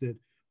reasserts that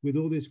with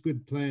all this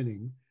good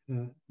planning,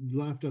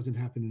 life doesn't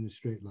happen in a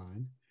straight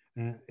line.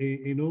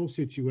 In all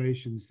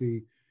situations,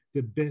 the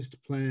best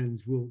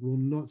plans will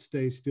not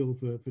stay still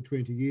for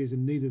 20 years,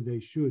 and neither they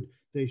should.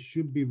 They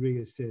should be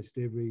reassessed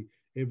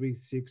every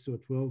 6 or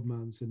 12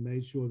 months and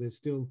made sure they're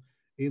still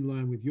in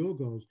line with your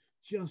goals,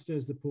 just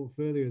as the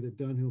portfolio that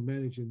Dunhill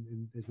manage,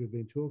 and as we've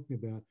been talking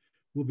about,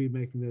 will be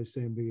making those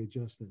same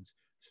readjustments.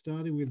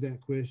 Starting with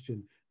that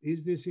question,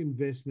 is this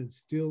investment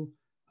still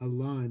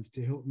aligned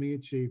to help me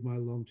achieve my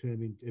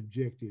long-term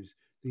objectives?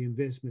 The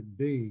investment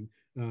being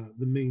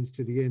the means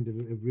to the end of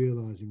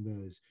realizing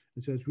those.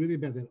 And so it's really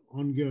about that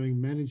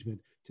ongoing management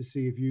to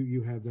see if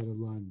you have that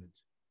alignment.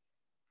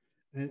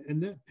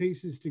 And that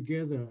pieces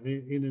together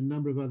in a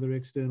number of other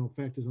external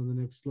factors on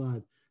the next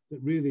slide that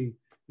really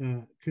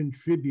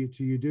contribute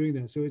to you doing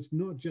that. So it's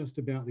not just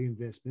about the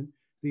investment.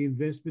 The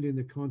investment in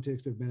the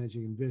context of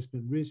managing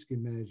investment risk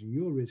and managing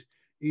your risk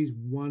is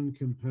one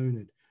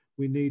component.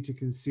 We need to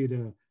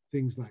consider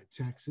things like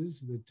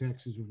taxes, the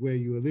taxes of where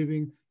you are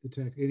living,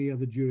 any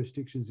other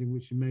jurisdictions in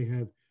which you may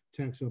have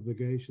tax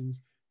obligations.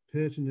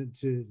 Pertinent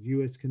to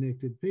US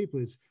connected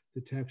people, it's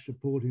the tax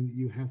reporting that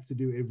you have to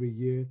do every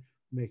year,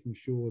 making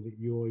sure that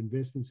your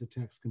investments are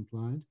tax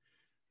compliant.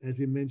 As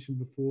we mentioned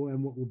before,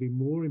 and what will be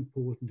more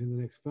important in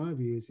the next 5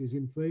 years is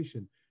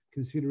inflation,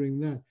 considering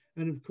that.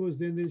 And of course,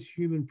 then there's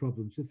human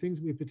problems, the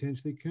things we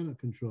potentially cannot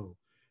control.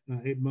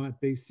 It might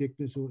be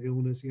sickness or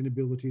illness,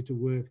 inability to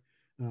work,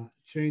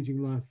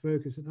 changing life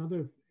focus, and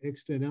other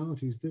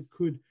externalities that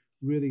could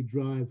really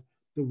drive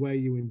the way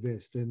you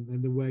invest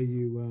and the way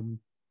you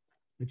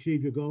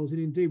achieve your goals, and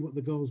indeed what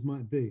the goals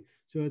might be.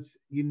 So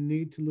you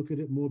need to look at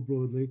it more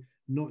broadly,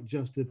 not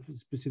just the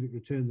specific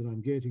return that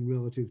I'm getting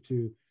relative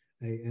to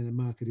a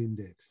market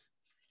index.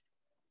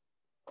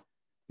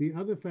 The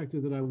other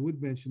factor that I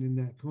would mention in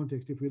that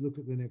context, if we look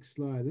at the next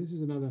slide, this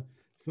is another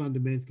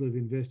fundamental of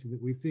investing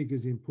that we think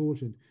is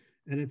important,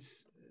 and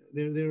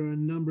there are a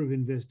number of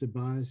investor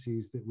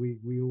biases that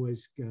we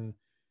always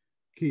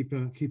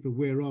keep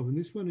aware of, and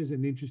this one is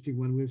an interesting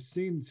one. We've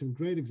seen some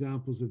great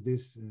examples of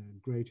this,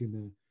 great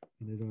in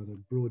a rather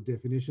broad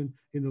definition,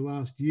 in the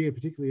last year,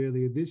 particularly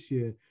earlier this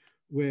year,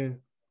 where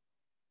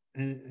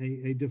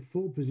a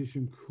default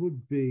position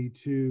could be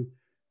to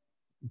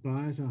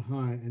buy at a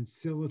high and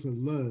sell at a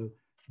low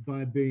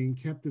by being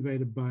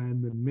captivated by a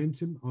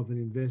momentum of an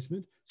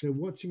investment. So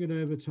watching it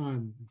over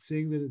time,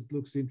 seeing that it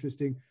looks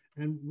interesting,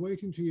 and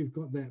waiting till you've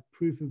got that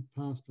proof of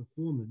past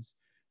performance,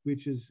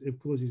 which is, of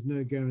course, is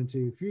no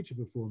guarantee of future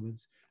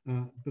performance,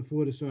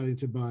 before deciding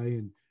to buy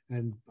in.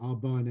 And I'll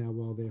buy now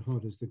while they're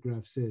hot, as the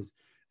graph says.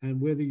 And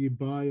whether you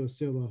buy or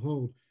sell or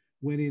hold,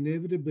 when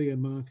inevitably a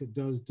market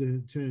does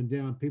turn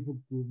down, people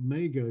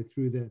may go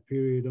through that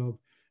period of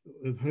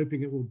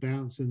hoping it will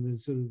bounce, and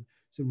there's sort of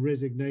some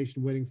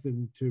resignation waiting for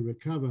them to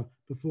recover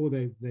before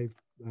they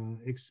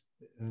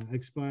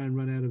expire and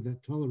run out of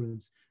that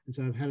tolerance. And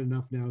so I've had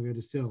enough now, I'm going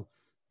to sell.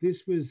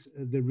 This was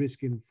the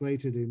risk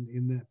inflated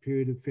in that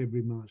period of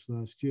February, March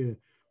last year,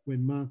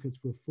 when markets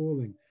were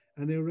falling.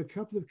 And there were a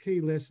couple of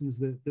key lessons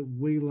that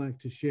we like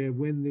to share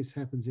when this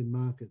happens in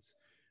markets.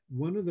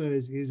 One of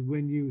those is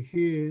when you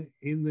hear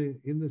in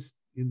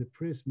the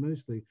press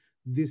mostly,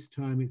 this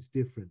time it's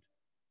different.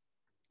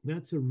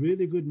 That's a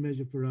really good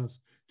measure for us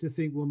to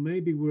think, well,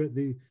 maybe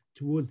we're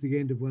towards the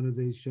end of one of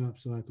these sharp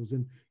cycles,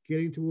 and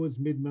getting towards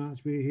mid-March,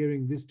 we're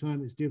hearing this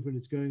time it's different,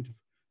 it's going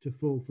to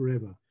fall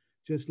forever.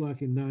 Just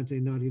like in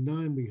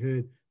 1999, we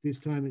heard this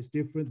time it's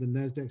different, the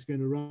NASDAQ's going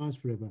to rise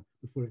forever,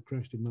 before it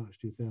crashed in March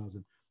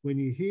 2000. When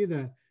you hear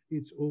that,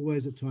 it's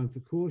always a time for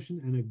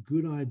caution and a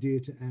good idea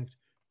to act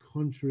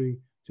contrary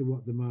to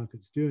what the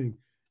market's doing.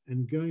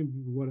 And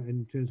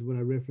in terms of what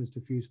I referenced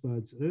a few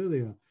slides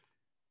earlier,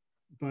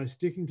 by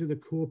sticking to the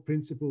core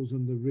principles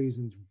and the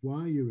reasons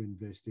why you're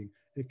investing,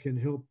 it can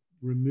help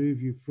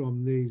remove you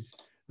from these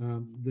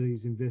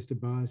investor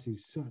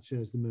biases, such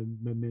as the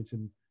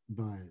momentum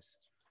bias.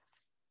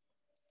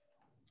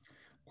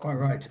 Quite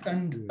right.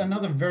 And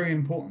another very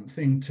important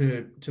thing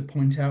to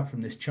point out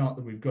from this chart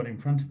that we've got in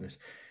front of us,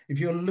 if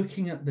you're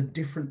looking at the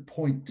different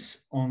points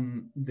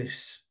on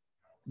this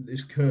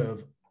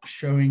curve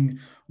showing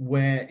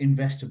where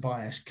investor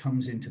bias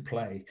comes into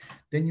play,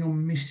 then you're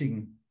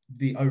missing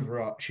the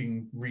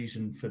overarching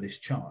reason for this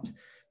chart.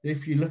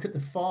 If you look at the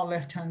far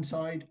left-hand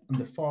side and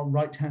the far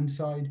right-hand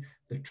side,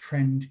 the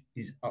trend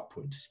is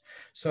upwards.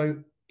 So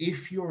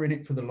if you're in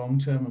it for the long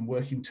term and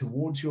working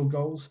towards your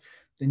goals,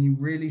 then you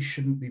really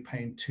shouldn't be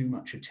paying too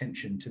much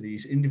attention to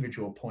these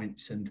individual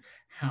points and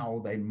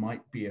how they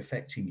might be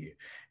affecting you.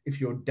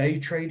 If you're day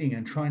trading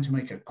and trying to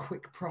make a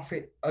quick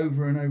profit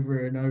over and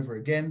over and over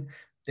again,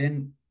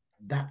 then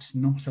that's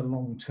not a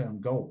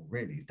long-term goal,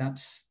 really.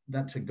 That's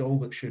a goal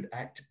that should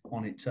act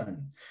on its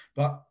own.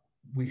 But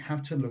we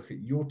have to look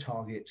at your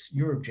targets,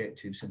 your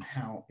objectives, and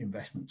how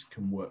investments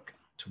can work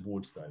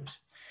towards those.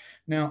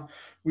 Now,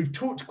 we've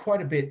talked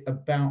quite a bit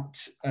about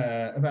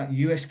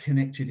US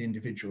connected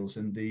individuals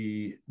and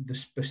the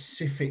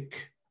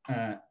specific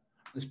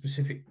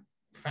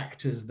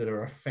factors that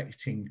are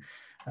affecting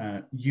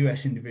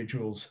US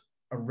individuals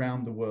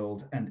around the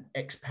world and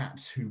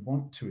expats who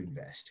want to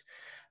invest.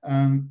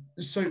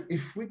 So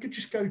if we could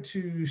just go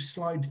to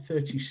slide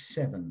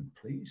 37,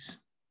 please.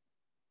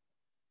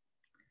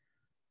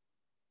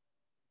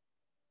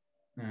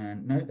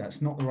 And no,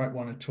 that's not the right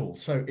one at all.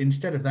 So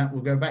instead of that,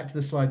 we'll go back to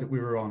the slide that we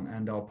were on,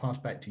 and I'll pass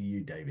back to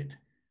you, David.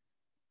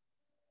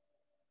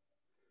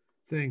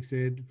 Thanks,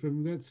 Ed.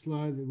 From that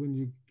slide, when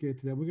you get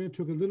to that, we're going to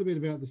talk a little bit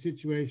about the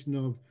situation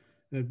of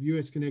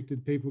US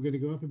connected people. We're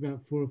going to go up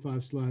about 4 or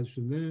 5 slides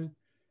from there,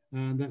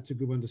 and that's a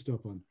good one to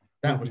stop on.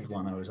 That was the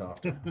one I was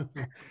after.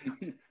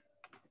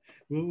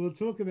 Well, we'll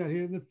talk about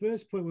here. The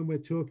first point when we're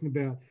talking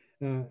about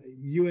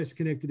US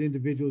connected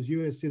individuals,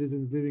 US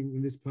citizens living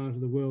in this part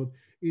of the world,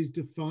 is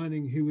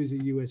defining who is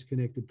a US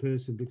connected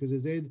person. Because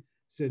as Ed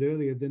said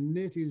earlier, the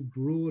net is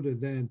broader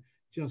than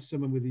just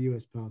someone with a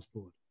US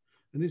passport.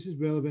 And this is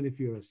relevant if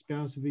you're a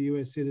spouse of a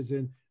US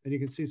citizen, and you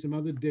can see some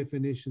other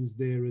definitions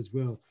there as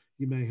well.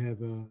 You may have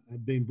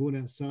been born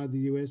outside the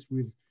US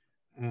with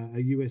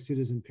a US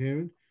citizen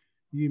parent.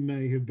 You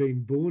may have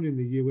been born in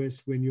the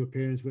US when your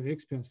parents were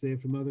expats there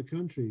from other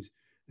countries.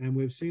 And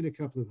we've seen a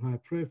couple of high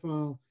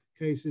profile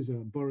cases,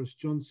 Boris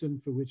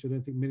Johnson, for which I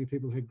don't think many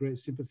people had great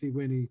sympathy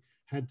when he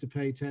had to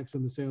pay tax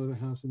on the sale of a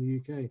house in the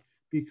UK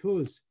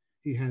because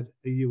he had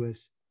a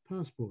US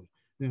passport.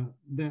 Now,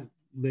 that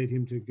led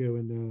him to go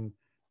and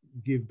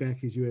give back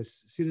his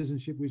US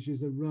citizenship, which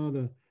is a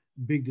rather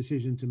big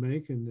decision to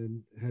make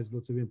and has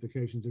lots of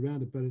implications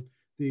around it. But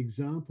the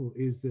example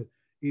is that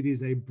it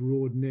is a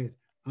broad net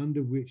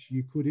under which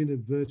you could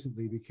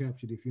inadvertently be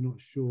captured if you're not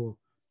sure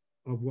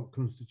of what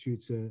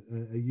constitutes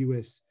a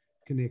US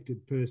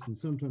connected person,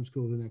 sometimes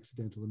called an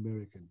accidental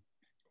American.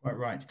 Quite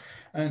right.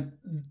 And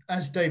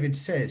as David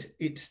says,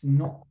 it's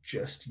not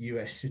just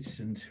US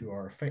citizens who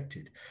are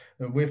affected.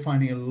 We're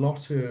finding a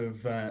lot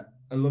of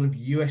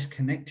US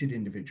connected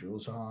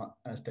individuals are,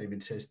 as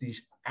David says,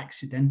 these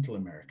accidental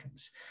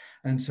Americans.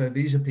 And so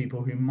these are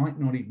people who might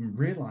not even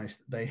realize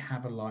that they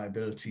have a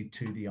liability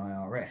to the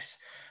IRS.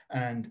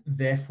 And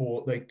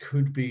therefore they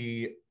could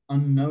be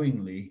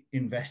unknowingly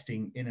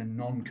investing in a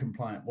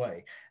non-compliant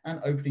way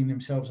and opening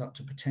themselves up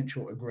to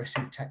potential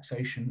aggressive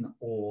taxation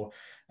or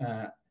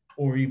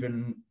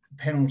even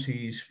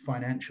penalties,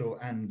 financial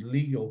and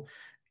legal,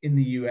 in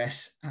the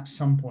US at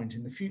some point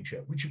in the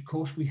future, which of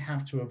course we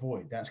have to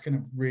avoid. That's going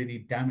to really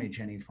damage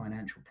any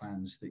financial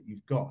plans that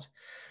you've got.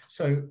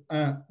 So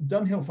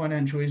Dunhill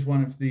Financial is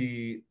one of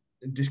the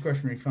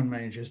discretionary fund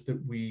managers that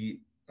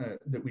we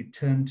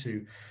turn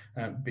to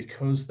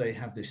because they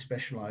have this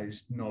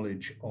specialized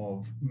knowledge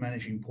of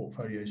managing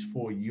portfolios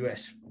for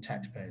US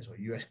taxpayers or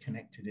US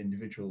connected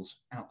individuals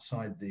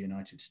outside the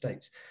United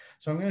States.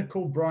 So I'm going to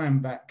call Brian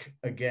back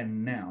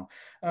again now.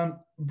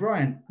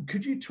 Brian,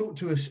 could you talk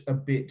to us a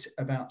bit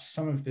about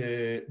some of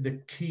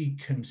the key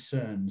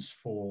concerns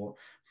for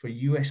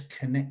US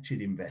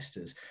connected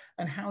investors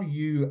and how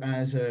you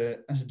as a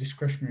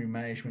discretionary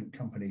management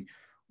company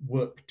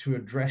work to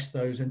address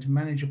those and to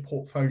manage a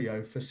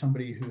portfolio for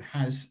somebody who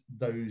has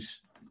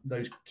those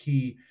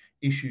key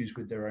issues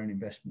with their own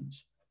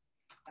investments?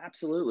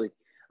 Absolutely.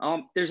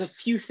 There's a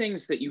few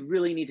things that you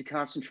really need to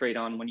concentrate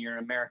on when you're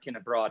an American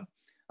abroad.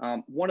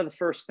 One of the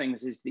first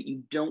things is that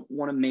you don't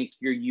want to make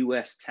your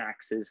US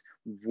taxes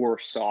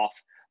worse off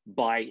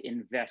by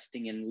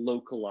investing in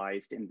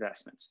localized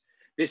investments.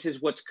 This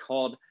is what's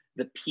called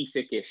the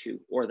PFIC issue,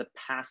 or the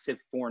passive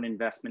foreign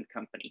investment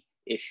company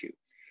issue.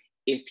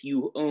 If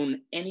you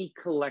own any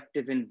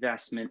collective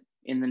investment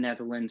in the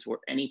Netherlands or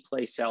any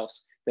place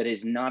else that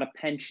is not a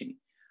pension,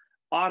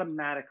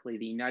 automatically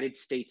the United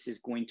States is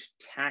going to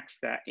tax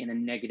that in a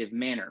negative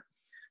manner.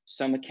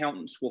 Some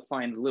accountants will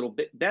find a little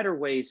bit better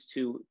ways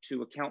to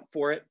account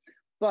for it,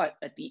 but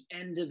at the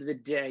end of the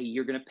day,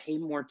 you're going to pay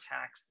more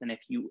tax than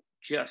if you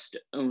just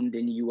owned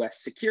in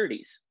US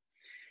securities.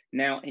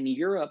 Now, in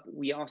Europe,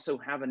 we also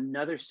have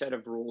another set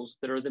of rules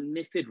that are the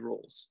MiFID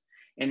rules.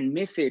 And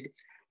MiFID,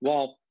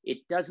 while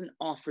it doesn't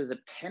offer the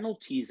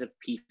penalties of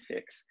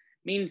PFICs,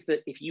 means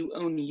that if you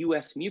own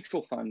US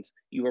mutual funds,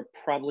 you are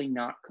probably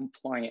not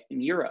compliant in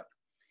Europe.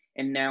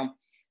 And now,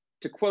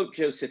 to quote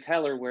Joseph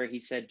Heller, where he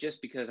said,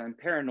 just because I'm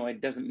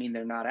paranoid doesn't mean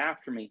they're not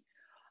after me.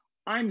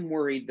 I'm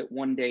worried that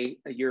one day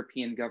a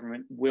European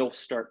government will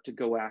start to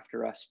go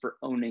after us for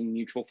owning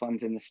mutual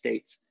funds in the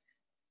States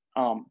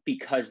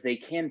because they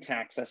can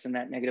tax us in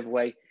that negative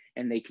way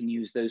and they can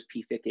use those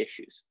PFIC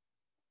issues.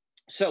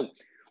 So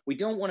we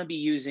don't want to be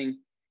using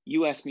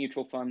US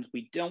mutual funds.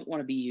 We don't want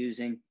to be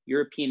using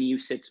European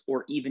UCITS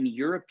or even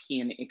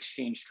European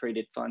exchange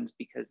traded funds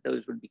because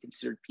those would be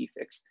considered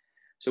PFICs.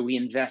 So we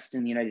invest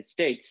in the United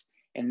States,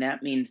 and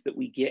that means that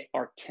we get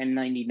our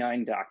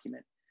 1099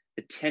 document.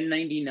 The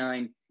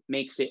 1099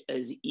 makes it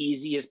as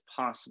easy as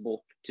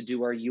possible to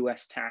do our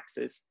US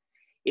taxes.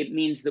 It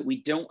means that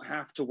we don't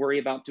have to worry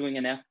about doing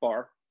an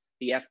FBAR,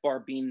 the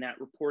FBAR being that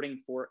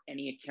reporting for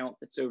any account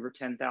that's over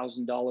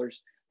 $10,000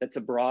 that's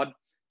abroad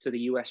to the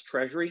US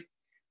Treasury.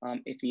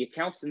 If the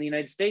account's in the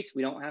United States,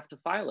 we don't have to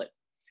file it.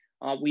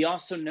 We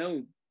also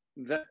know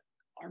that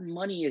our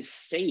money is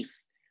safe.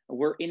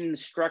 We're in the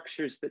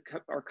structures that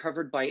are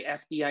covered by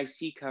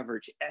FDIC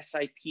coverage,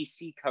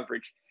 SIPC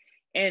coverage,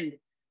 and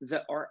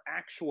our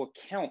actual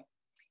account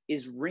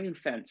is ring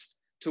fenced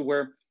to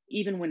where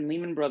even when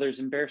Lehman Brothers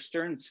and Bear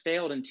Stearns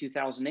failed in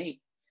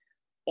 2008,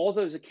 all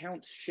those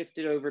accounts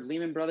shifted over,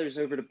 Lehman Brothers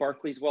over to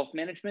Barclays Wealth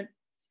Management,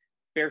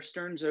 Bear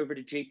Stearns over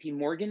to JP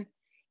Morgan,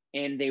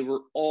 and they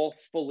were all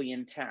fully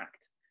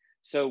intact.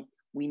 So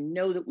we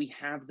know that we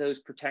have those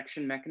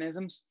protection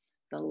mechanisms.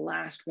 The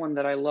last one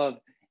that I love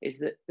is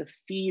that the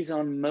fees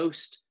on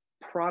most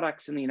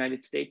products in the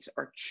United States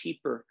are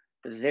cheaper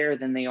there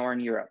than they are in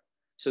Europe.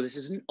 So this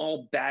isn't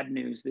all bad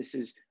news. This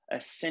is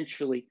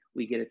essentially,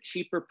 we get a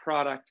cheaper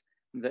product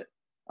that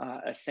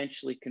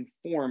essentially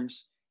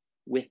conforms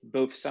with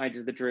both sides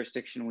of the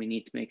jurisdiction. We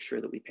need to make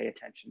sure that we pay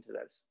attention to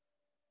those.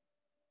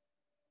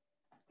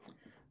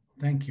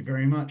 Thank you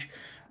very much.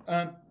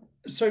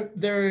 So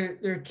there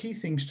are key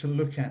things to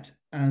look at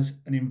as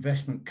an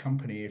investment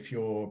company if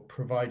you're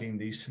providing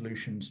these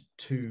solutions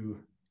to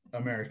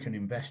American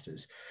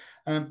investors.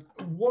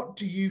 What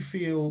do you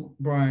feel,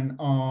 Brian,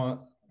 are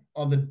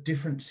the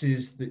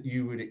differences that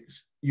you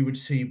would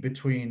see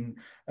between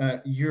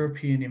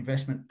European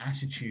investment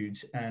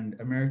attitudes and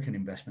American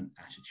investment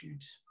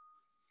attitudes?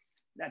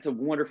 That's a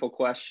wonderful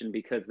question,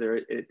 because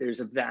there's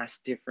a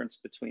vast difference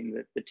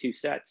between the two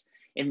sets.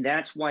 And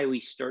that's why we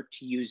start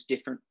to use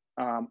different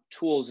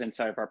tools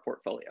inside of our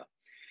portfolio.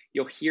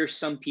 You'll hear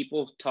some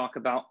people talk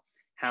about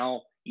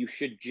how you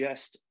should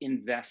just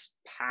invest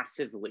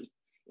passively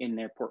in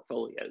their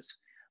portfolios.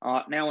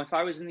 Now, if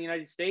I was in the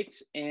United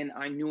States and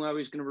I knew I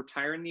was going to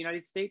retire in the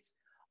United States,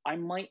 I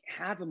might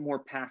have a more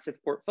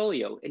passive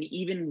portfolio. And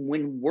even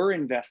when we're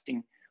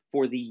investing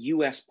for the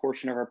US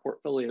portion of our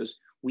portfolios,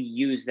 we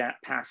use that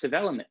passive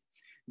element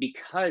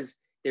because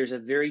there's a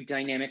very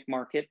dynamic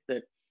market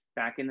that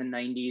back in the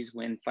 90s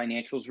when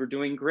financials were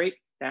doing great,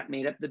 that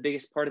made up the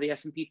biggest part of the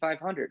S&P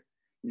 500.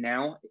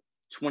 Now,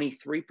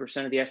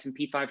 23% of the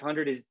S&P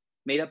 500 is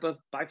made up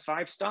by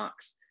 5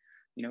 stocks.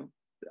 You know,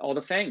 all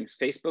the FANGs,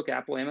 Facebook,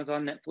 Apple,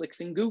 Amazon,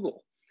 Netflix, and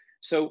Google.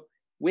 So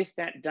with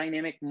that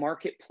dynamic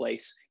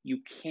marketplace, you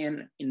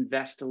can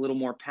invest a little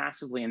more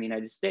passively in the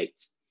United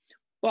States.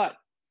 But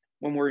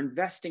when we're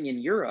investing in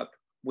Europe,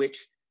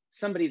 which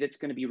somebody that's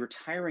going to be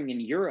retiring in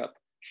Europe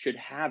should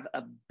have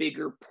a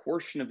bigger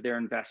portion of their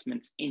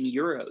investments in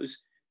euros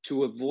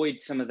to avoid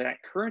some of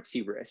that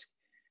currency risk.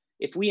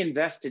 If we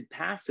invested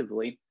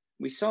passively,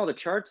 we saw the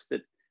charts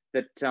that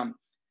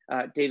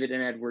David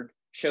and Edward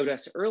showed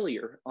us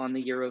earlier on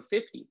the Euro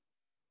 50.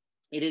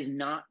 It is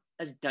not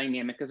as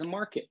dynamic as a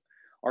market.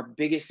 Our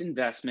biggest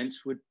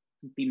investments would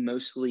be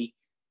mostly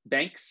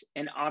banks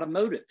and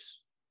automotives.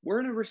 We're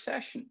in a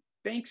recession.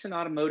 Banks and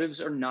automotives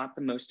are not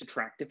the most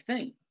attractive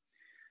thing.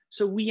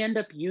 So we end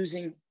up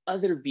using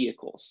other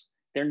vehicles.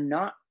 They're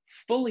not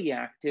fully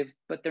active,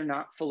 but they're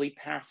not fully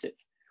passive.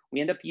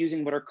 We end up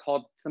using what are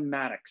called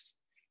thematics.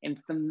 And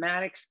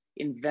thematics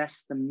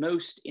invest the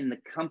most in the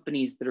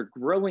companies that are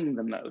growing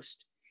the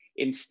most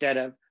instead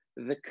of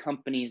the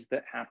companies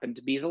that happen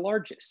to be the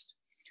largest.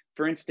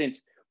 For instance,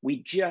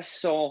 we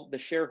just saw the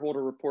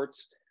shareholder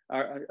reports,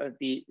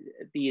 the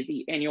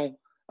annual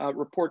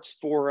reports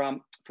for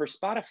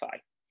Spotify.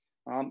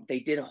 They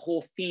did a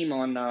whole theme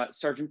on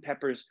Sgt.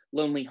 Pepper's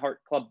Lonely Heart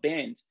Club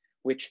Band,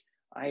 which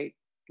I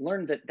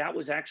learned that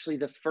was actually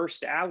the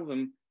first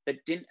album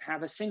that didn't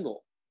have a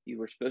single. You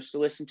were supposed to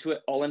listen to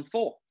it all in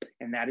full.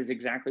 And that is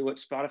exactly what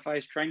Spotify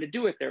is trying to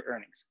do with their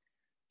earnings.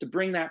 To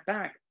bring that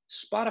back,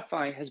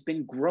 Spotify has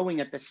been growing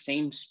at the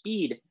same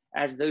speed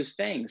as those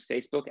things,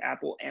 Facebook,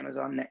 Apple,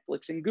 Amazon,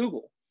 Netflix, and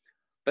Google.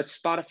 But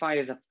Spotify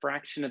is a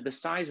fraction of the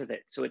size of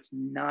it. So it's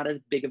not as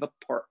big of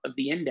a part of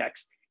the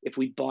index if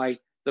we buy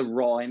the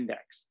raw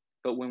index.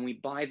 But when we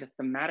buy the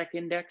thematic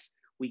index,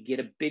 we get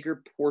a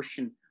bigger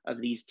portion of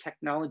these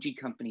technology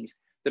companies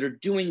that are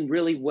doing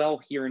really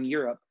well here in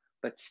Europe,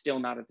 but still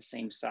not at the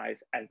same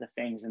size as the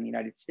FANGs in the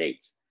United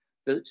States.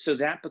 So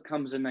that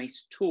becomes a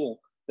nice tool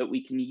that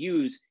we can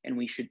use, and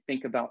we should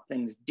think about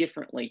things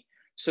differently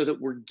so that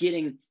we're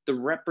getting the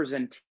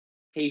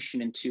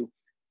representation into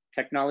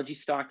technology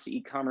stocks,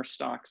 e-commerce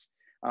stocks,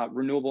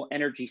 renewable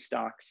energy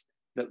stocks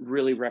that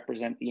really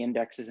represent the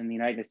indexes in the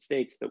United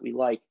States that we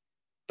like,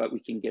 but we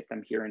can get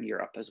them here in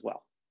Europe as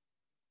well.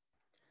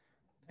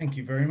 Thank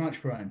you very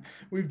much, Brian.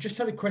 We've just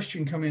had a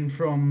question come in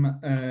from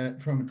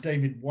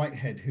David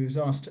Whitehead, who's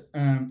asked,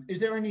 is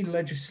there any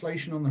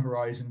legislation on the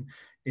horizon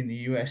in the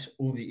US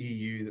or the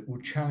EU that will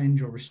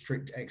challenge or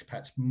restrict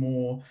expats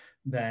more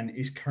than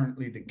is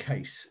currently the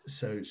case?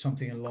 So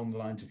something along the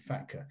lines of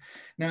FATCA.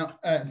 Now,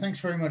 thanks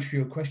very much for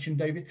your question,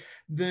 David.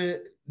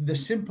 The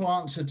simple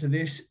answer to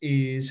this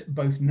is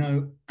both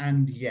no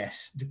and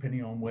yes,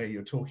 depending on where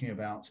you're talking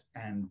about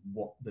and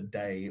what the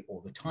day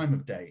or the time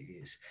of day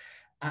is.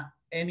 At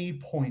any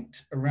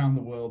point around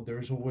the world, there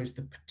is always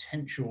the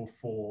potential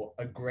for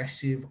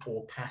aggressive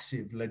or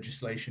passive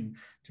legislation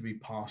to be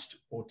passed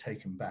or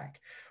taken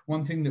back.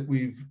 One thing that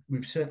we've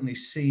certainly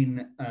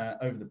seen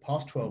over the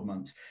past 12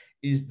 months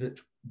is that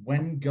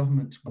when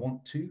governments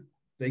want to,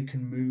 they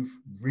can move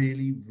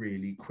really,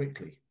 really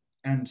quickly.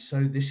 And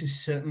so this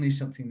is certainly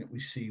something that we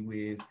see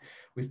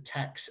with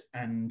tax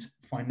and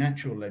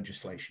financial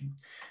legislation.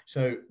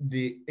 So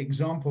the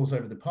examples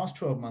over the past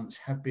 12 months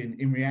have been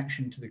in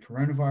reaction to the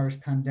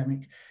coronavirus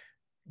pandemic.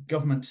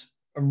 Governments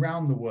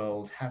around the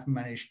world have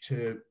managed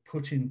to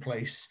put in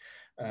place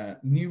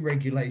new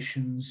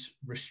regulations,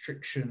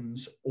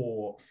 restrictions,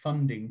 or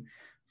funding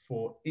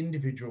for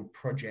individual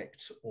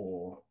projects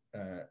or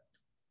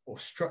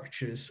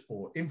structures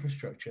or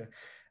infrastructure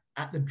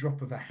at the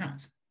drop of a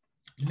hat.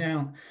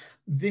 Now,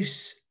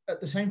 this,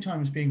 at the same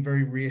time as being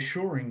very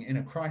reassuring in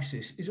a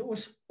crisis, is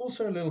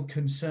also a little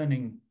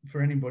concerning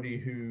for anybody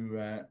who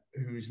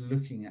is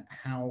looking at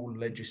how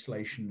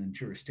legislation and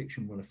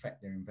jurisdiction will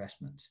affect their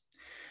investments.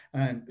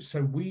 And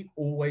so we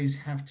always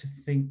have to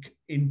think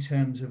in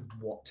terms of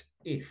what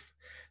if.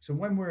 So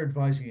when we're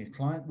advising a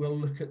client, we'll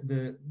look at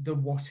the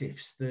what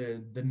ifs,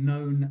 the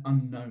known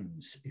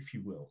unknowns, if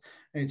you will.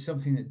 And it's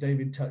something that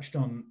David touched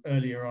on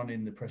earlier on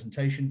in the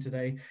presentation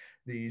today.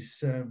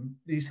 These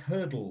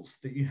hurdles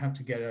that you have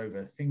to get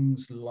over,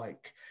 things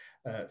like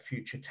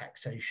future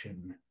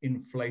taxation,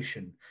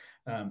 inflation,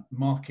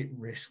 market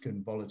risk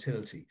and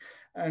volatility.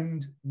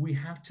 And we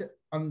have to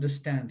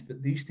understand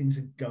that these things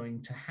are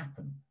going to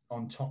happen.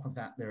 On top of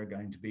that, there are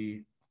going to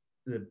be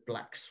the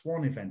Black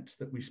Swan events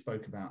that we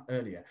spoke about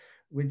earlier,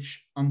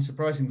 which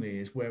unsurprisingly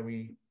is where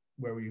we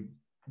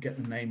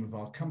get the name of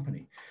our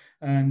company.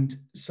 And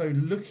so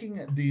looking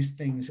at these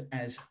things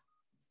as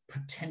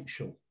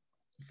potential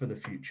for the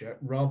future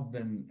rather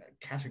than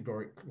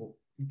categorical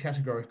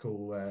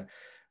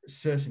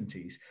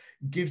certainties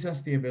gives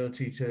us the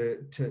ability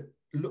to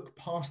look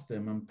past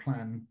them and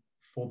plan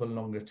for the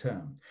longer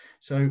term.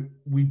 So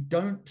we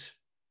don't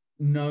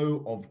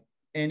know of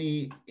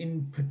any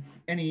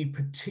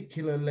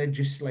particular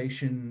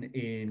legislation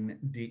in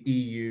the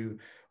EU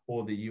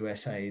or the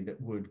USA that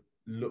would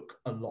look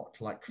a lot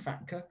like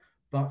FATCA,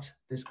 but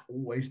there's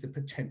always the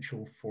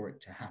potential for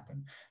it to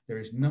happen. There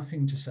is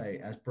nothing to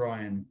say, as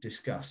Brian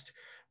discussed,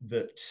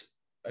 that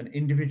an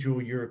individual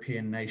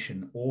European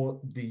nation or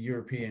the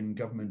European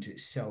government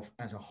itself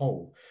as a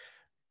whole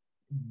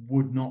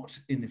would not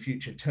in the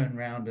future turn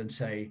around and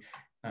say,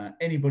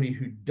 anybody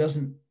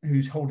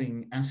who's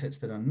holding assets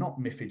that are not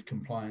MiFID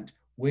compliant,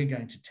 we're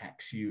going to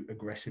tax you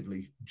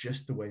aggressively,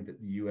 just the way that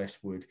the US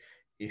would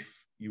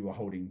if you were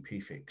holding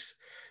PFICs.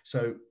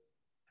 So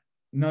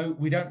no,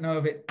 we don't know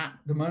of it at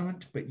the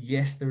moment, but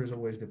yes, there is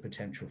always the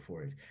potential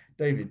for it.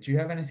 David, do you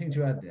have anything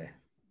to add there?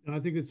 I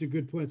think it's a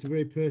good point. It's a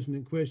very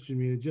pertinent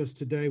question. Just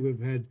today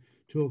we've had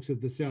talks of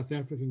the South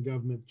African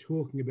government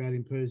talking about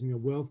imposing a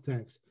wealth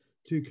tax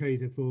to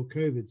cater for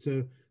COVID.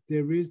 So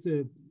there is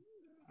a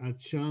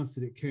chance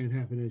that it can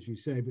happen, as you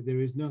say, but there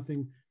is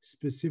nothing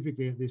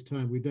specifically at this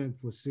time. We don't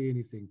foresee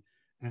anything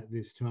at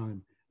this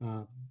time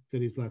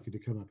that is likely to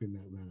come up in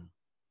that manner.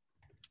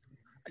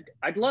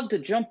 I'd love to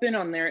jump in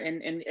on there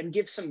and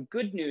give some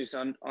good news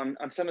on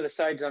some of the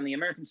sides on the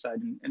American side,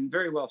 and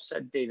very well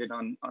said, David,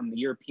 on the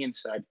European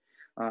side.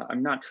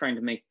 I'm not trying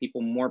to make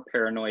people more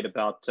paranoid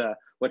about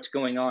what's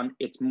going on.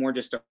 It's more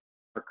just a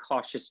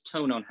cautious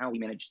tone on how we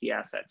manage the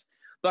assets.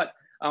 But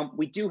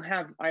we do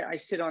have, I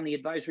sit on the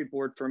advisory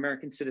board for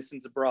American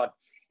citizens abroad,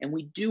 and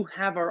we do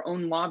have our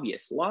own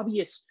lobbyists.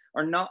 Lobbyists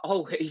are not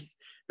always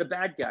the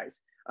bad guys.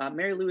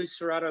 Mary Louise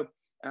Serrato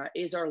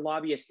is our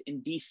lobbyist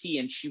in DC,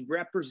 and she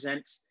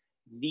represents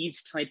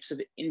these types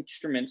of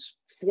instruments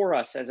for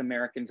us as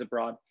Americans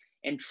abroad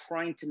and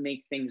trying to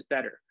make things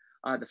better.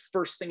 The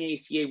first thing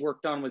ACA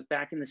worked on was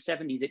back in the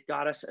 70s. It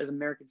got us as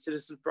American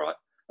citizens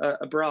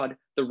abroad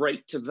the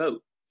right to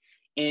vote.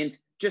 And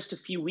just a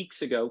few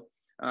weeks ago,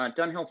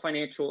 Dunhill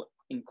Financial,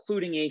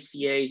 including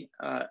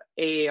ACA,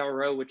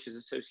 AARO, which is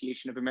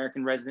Association of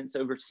American Residents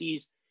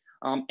Overseas,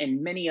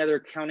 and many other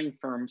accounting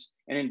firms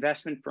and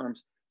investment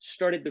firms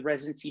started the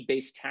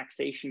Residency-Based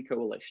Taxation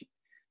Coalition.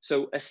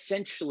 So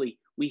essentially,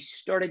 we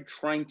started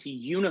trying to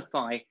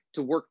unify,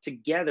 to work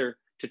together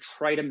to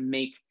try to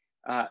make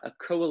a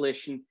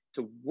coalition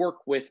to work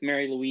with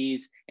Mary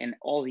Louise and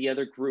all the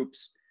other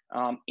groups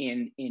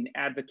in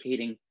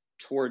advocating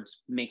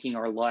towards making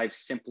our lives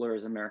simpler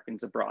as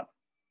Americans abroad.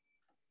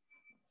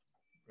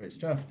 Great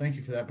stuff. Thank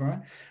you for that,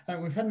 Brian.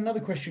 We've had another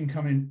question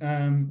come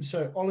in.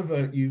 So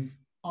Oliver, you've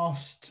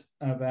asked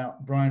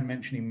about Brian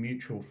mentioning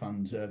mutual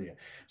funds earlier.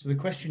 So the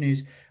question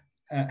is,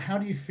 how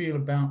do you feel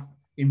about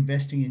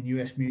investing in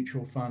US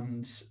mutual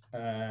funds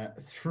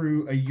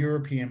through a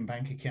European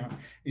bank account?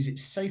 Is it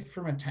safe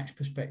from a tax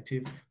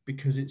perspective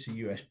because it's a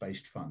US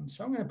based fund?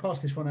 So I'm going to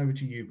pass this one over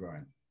to you,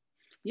 Brian.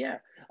 Yeah.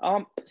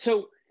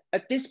 So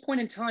at this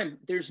point in time,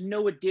 there's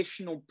no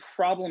additional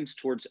problems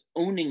towards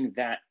owning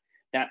that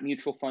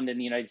mutual fund in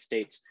the United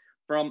States.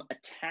 From a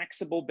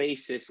taxable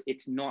basis,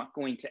 it's not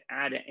going to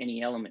add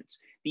any elements.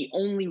 The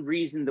only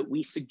reason that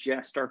we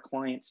suggest our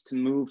clients to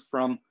move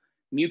from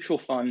mutual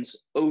funds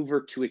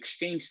over to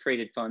exchange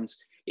traded funds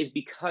is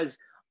because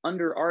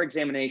under our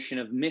examination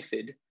of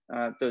MiFID,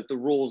 the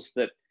rules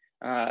that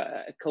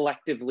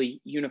collectively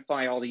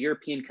unify all the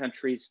European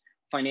countries'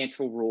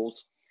 financial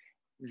rules,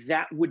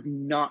 that would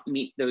not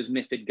meet those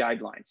MiFID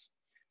guidelines.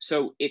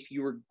 So if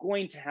you were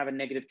going to have a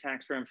negative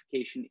tax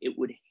ramification, it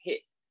would hit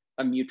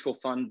a mutual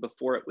fund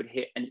before it would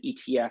hit an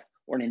ETF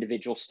or an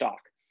individual stock.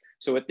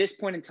 So at this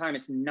point in time,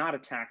 it's not a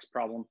tax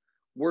problem.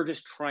 We're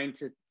just trying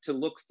to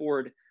look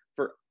forward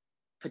for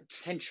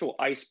potential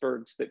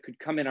icebergs that could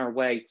come in our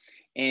way.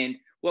 And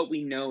what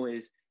we know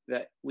is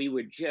that we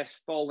would just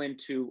fall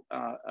into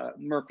a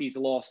Murphy's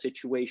Law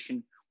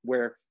situation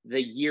where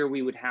the year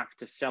we would have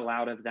to sell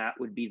out of that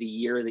would be the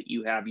year that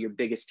you have your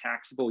biggest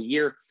taxable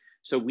year.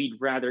 So we'd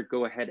rather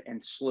go ahead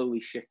and slowly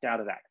shift out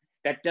of that.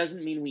 That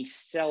doesn't mean we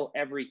sell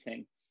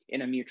everything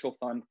in a mutual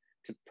fund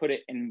to put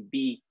it and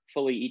be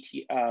fully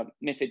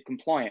MiFID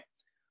compliant.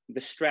 The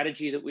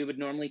strategy that we would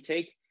normally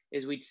take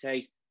is we'd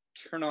say,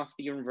 turn off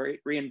the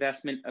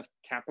reinvestment of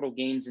capital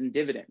gains and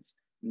dividends.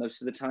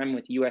 Most of the time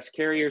with US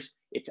carriers,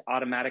 it's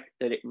automatic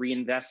that it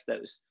reinvests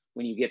those.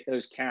 When you get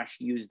those cash,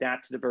 use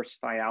that to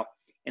diversify out,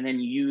 and then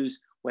use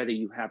whether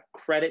you have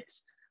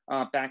credits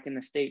back in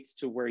the States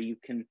to where you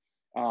can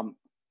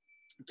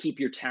keep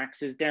your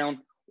taxes down,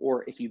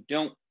 or if you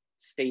don't,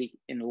 stay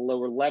in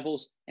lower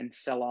levels and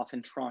sell off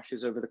in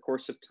tranches over the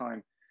course of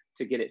time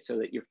to get it so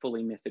that you're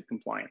fully MiFID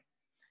compliant.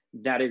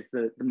 That is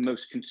the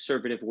most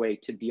conservative way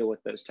to deal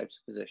with those types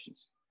of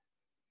positions.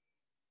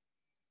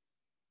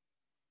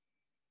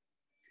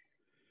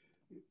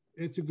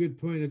 It's a good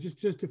point.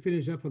 Just to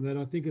finish up on that,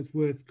 I think it's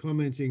worth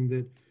commenting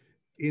that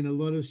in a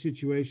lot of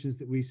situations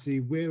that we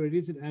see where it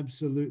isn't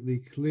absolutely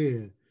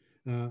clear,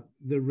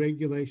 the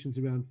regulations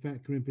around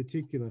FATCA in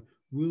particular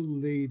will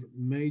lead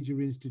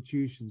major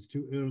institutions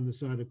to err on the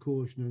side of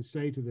caution and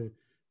say to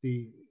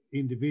the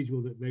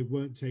individual that they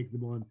won't take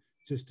them on,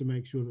 just to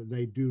make sure that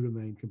they do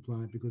remain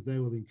compliant, because they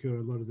will incur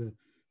a lot of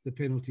the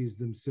penalties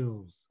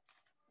themselves.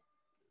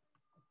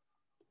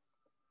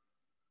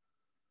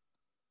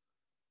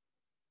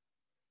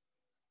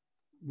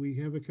 We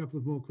have a couple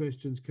of more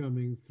questions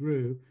coming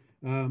through.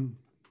 And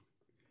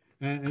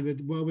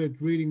while we're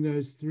reading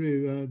those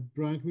through,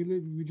 Brian,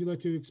 would you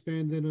like to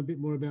expand then a bit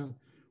more about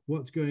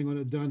what's going on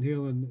at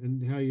Dunhill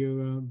and how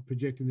you're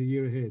projecting the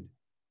year ahead?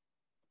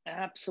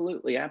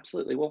 Absolutely,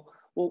 absolutely. Well,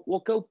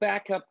 we'll go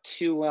back up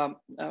to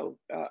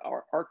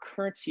our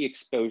currency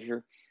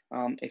exposure,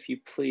 if you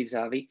please,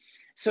 Avi.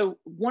 So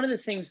one of the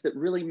things that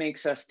really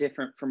makes us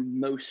different from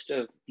most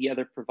of the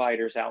other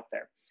providers out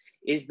there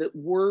is that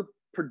we're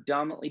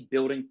predominantly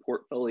building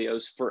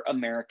portfolios for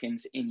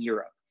Americans in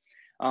Europe.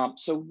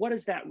 So what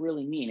does that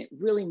really mean? It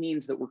really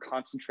means that we're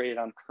concentrated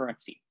on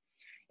currency.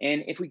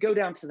 And if we go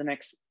down to the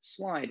next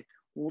slide,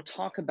 we'll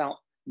talk about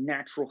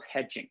natural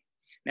hedging.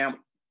 Now,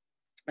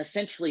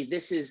 essentially,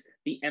 this is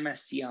the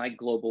MSCI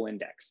Global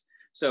Index.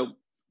 So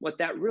what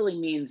that really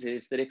means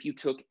is that if you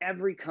took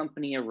every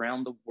company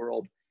around the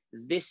world,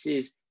 this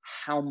is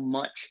how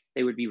much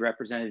they would be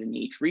represented in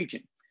each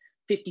region.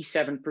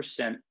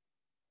 57%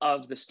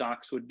 of the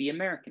stocks would be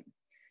American.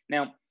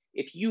 Now,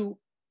 if you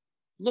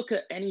look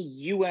at any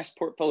US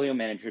portfolio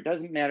manager, it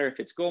doesn't matter if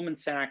it's Goldman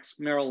Sachs,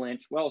 Merrill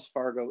Lynch, Wells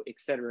Fargo, et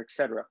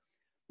cetera,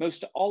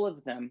 most all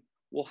of them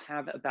will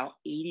have about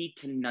 80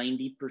 to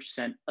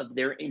 90% of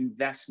their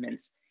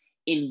investments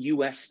in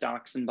US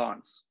stocks and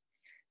bonds.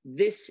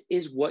 This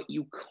is what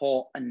you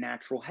call a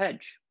natural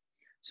hedge.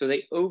 So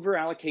they over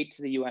allocate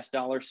to the US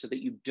dollar so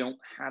that you don't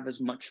have as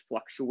much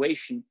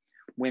fluctuation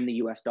when the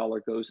US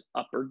dollar goes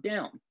up or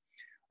down.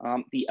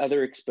 The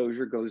other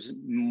exposure goes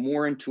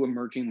more into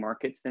emerging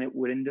markets than it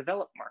would in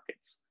developed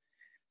markets.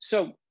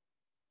 So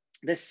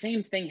the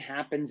same thing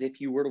happens if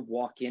you were to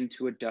walk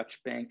into a Dutch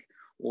bank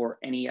or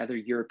any other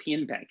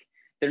European bank.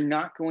 They're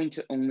not going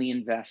to only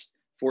invest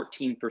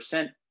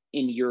 14%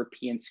 in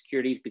European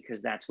securities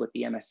because that's what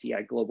the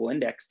MSCI Global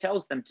Index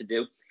tells them to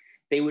do.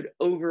 They would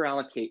over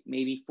allocate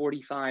maybe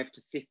 45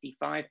 to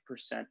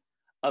 55%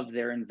 of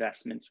their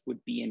investments would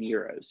be in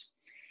euros.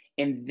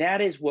 And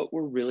that is what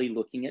we're really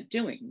looking at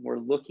doing. We're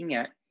looking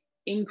at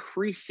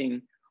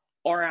increasing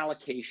our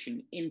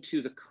allocation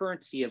into the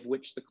currency of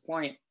which the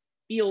client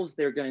feels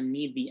they're going to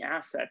need the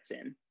assets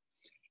in.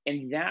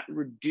 And that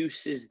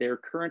reduces their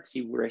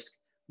currency risk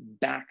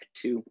back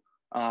to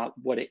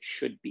what it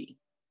should be.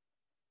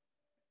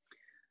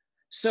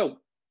 So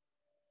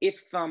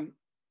if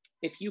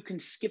you can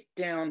skip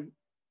down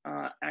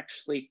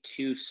actually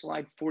to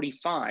slide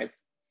 45,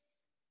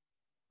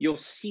 you'll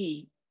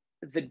see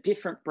the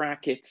different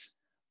brackets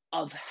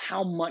of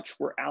how much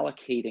we're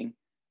allocating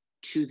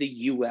to the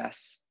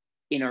US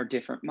in our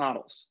different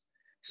models.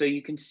 So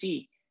you can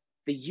see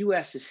the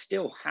US is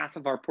still half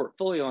of our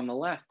portfolio on the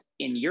left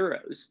in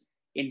euros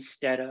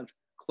instead of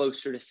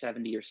closer to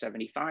 70 or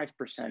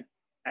 75%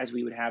 as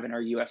we would have in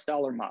our US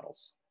dollar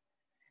models.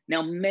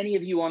 Now, many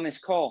of you on this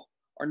call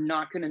are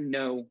not going to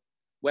know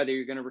whether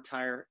you're going to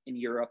retire in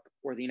Europe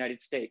or the United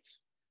States.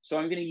 So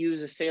I'm going to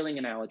use a sailing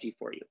analogy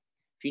for you.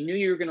 If you knew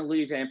you were going to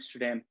leave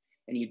Amsterdam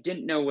and you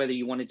didn't know whether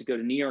you wanted to go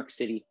to New York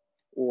City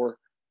or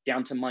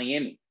down to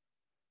Miami,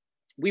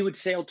 we would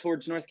sail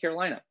towards North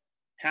Carolina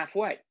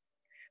halfway,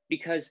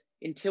 because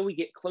until we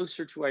get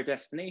closer to our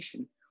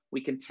destination,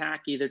 we can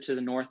tack either to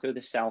the north or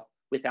the south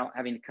without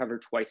having to cover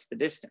twice the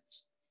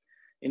distance.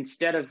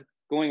 Instead of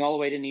going all the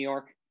way to New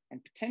York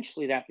and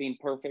potentially that being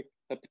perfect,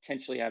 but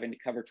potentially having to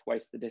cover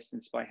twice the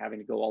distance by having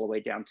to go all the way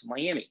down to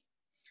Miami.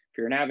 If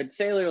you're an avid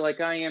sailor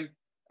like I am,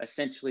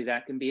 essentially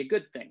that can be a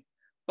good thing.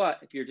 But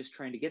if you're just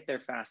trying to get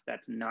there fast,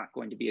 that's not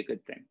going to be a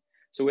good thing.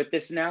 So with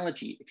this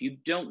analogy, if you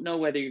don't know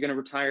whether you're going to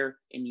retire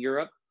in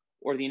Europe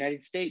or the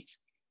United States,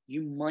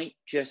 you might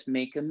just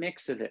make a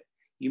mix of it.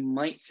 You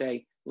might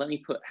say, let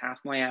me put half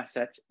my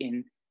assets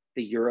in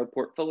the Euro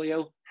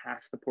portfolio,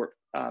 half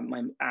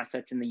my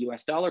assets in the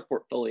US dollar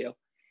portfolio.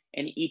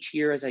 And each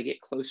year as I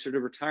get closer to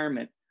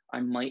retirement, I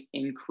might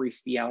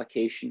increase the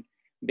allocation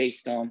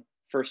based on,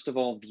 first of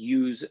all,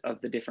 views of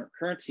the different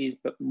currencies,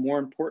 but more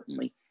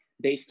importantly,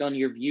 based on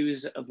your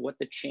views of what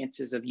the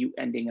chances of you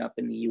ending up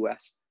in the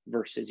US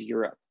versus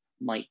Europe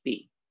might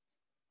be.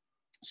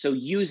 So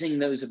using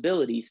those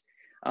abilities,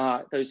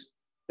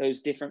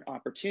 those different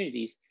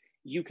opportunities,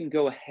 you can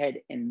go ahead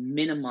and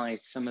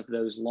minimize some of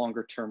those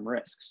longer term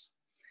risks.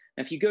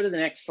 Now, if you go to the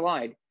next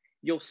slide,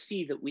 you'll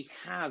see that we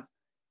have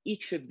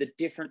each of the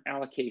different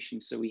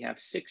allocations. So we have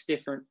 6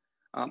 different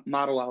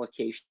model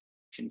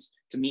allocations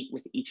to meet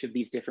with each of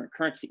these different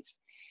currencies.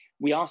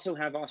 We also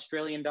have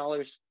Australian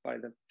dollars by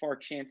the far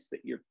chance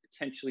that you're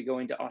potentially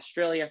going to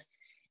Australia,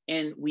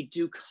 and we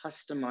do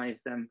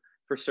customize them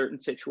for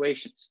certain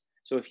situations.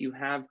 So if you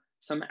have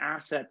some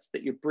assets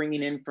that you're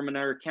bringing in from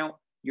another account,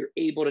 you're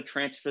able to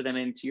transfer them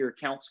into your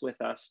accounts with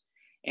us,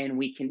 and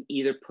we can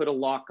either put a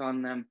lock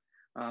on them,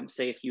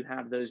 say if you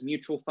have those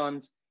mutual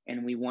funds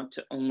and we want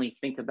to only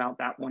think about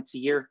that once a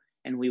year,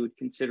 and we would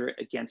consider it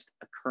against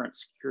a current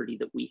security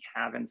that we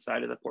have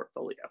inside of the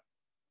portfolio.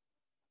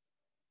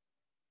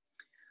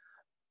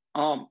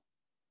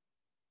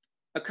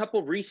 A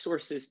couple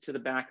resources to the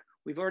back.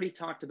 We've already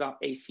talked about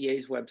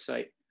ACA's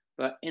website,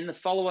 but in the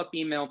follow-up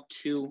email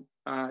to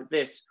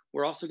this,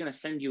 we're also going to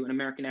send you an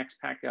American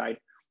Expat Guide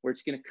where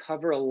it's going to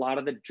cover a lot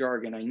of the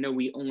jargon. I know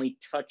we only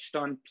touched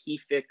on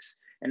PFIX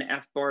and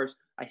FBARs.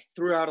 I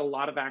threw out a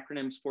lot of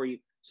acronyms for you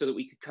so that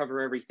we could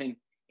cover everything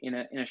in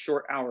a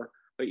short hour,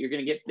 but you're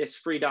going to get this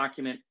free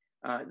document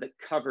that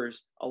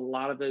covers a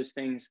lot of those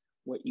things,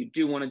 what you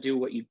do want to do,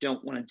 what you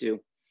don't want to do.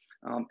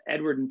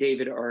 Edward and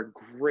David are a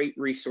great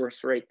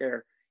resource right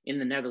there in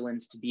the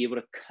Netherlands to be able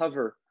to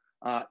cover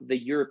the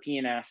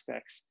European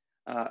aspects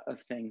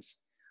of things.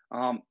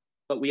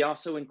 But we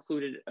also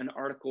included an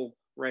article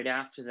right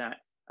after that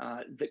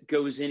that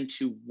goes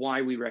into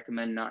why we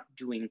recommend not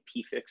doing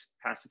PFIX,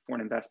 passive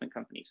foreign investment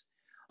companies.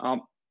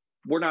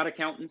 We're not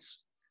accountants,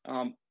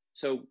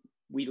 so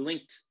we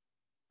linked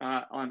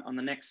on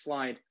the next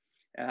slide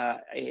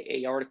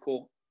a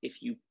article.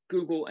 If you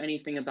Google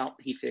anything about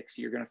PFIX,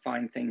 you're going to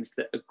find things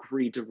that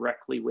agree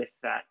directly with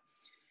that.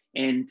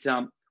 And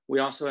we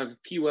also have a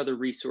few other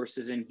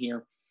resources in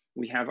here.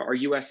 We have our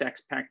US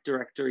expat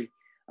directory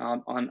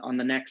on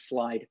the next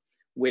slide,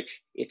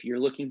 which if you're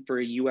looking for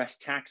a US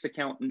tax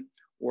accountant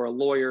or a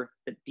lawyer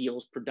that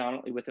deals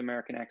predominantly with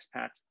American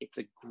expats, it's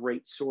a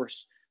great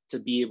source to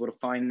be able to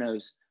find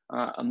those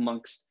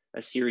amongst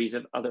a series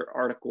of other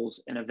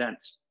articles and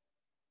events.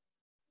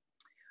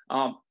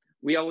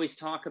 We always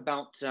talk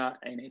about,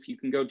 and if you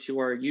can go to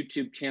our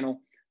YouTube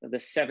channel, the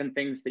 7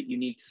 things that you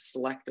need to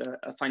select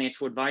a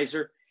financial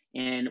advisor.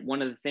 And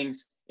one of the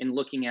things in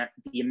looking at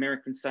the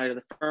American side of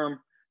the firm,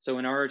 so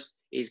in ours,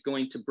 is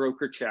going to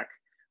Broker Check,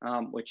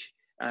 which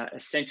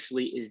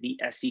essentially is the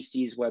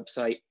SEC's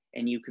website.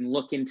 And you can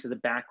look into the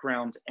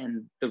background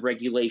and the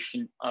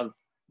regulation of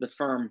the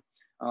firm.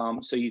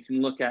 So you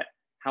can look at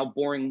how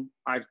boring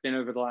I've been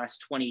over the last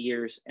 20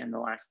 years and the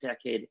last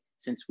decade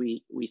since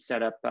we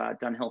set up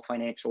Dunhill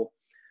Financial.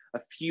 A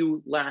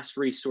few last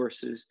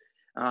resources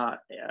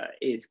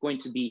is going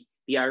to be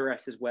the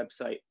IRS's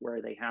website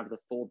where they have the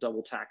full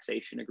double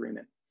taxation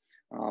agreement.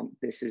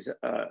 This is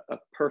a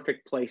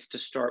perfect place to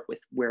start with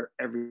where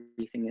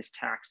everything is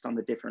taxed on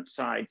the different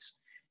sides.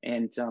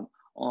 And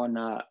on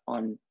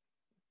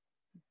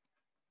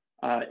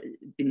the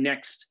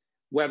next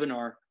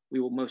webinar, we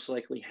will most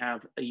likely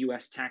have a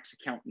US tax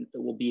accountant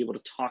that will be able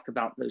to talk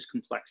about those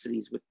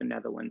complexities with the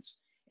Netherlands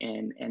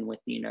and with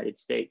the United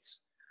States.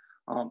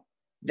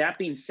 That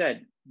being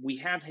said, we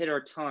have hit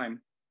our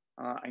time.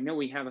 I know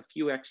we have a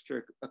few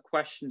extra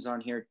questions on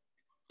here.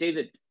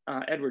 David,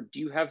 Edward, do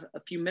you have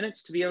a few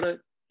minutes to be able to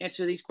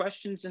answer these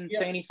questions and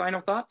say any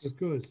final thoughts? Of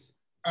course.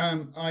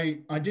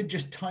 I did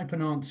just type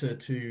an answer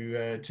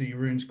to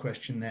Jeroen's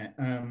question there.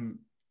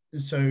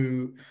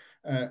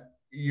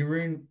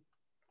 Jeroen,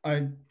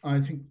 I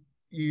think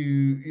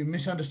you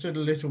misunderstood a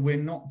little. We're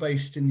not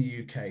based in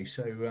the UK.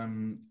 So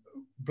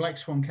Black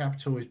Swan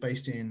Capital is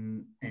based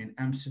in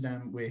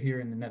Amsterdam. We're here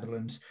in the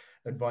Netherlands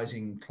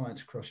advising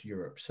clients across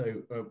Europe.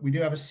 So we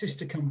do have a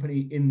sister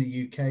company in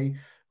the UK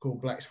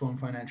called Black Swan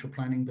Financial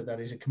Planning, but that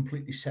is a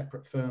completely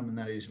separate firm, and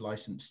that is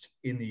licensed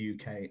in the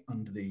UK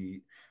under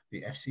the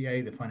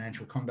FCA, the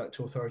Financial Conduct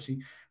Authority,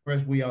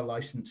 whereas we are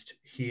licensed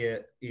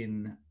here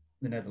in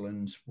the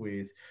Netherlands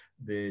with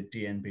the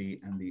DNB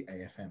and the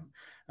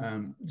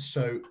AFM.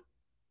 So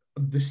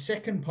the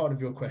second part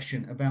of your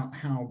question about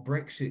how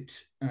Brexit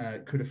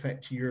could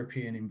affect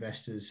European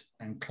investors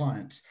and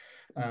clients,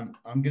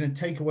 I'm going to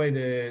take away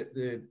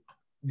the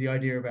the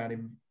idea about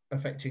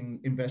affecting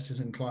investors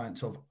and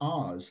clients of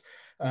ours,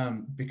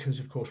 because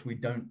of course we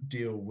don't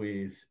deal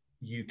with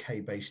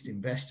UK-based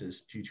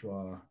investors due to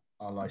our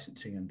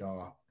licensing and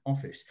our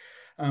office.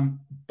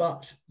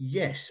 But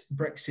yes,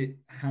 Brexit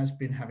has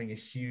been having a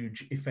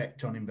huge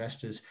effect on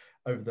investors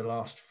over the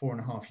last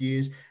 4.5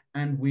 years,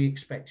 and we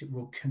expect it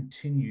will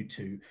continue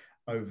to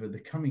over the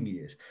coming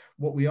years.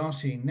 What we are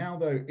seeing now,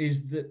 though,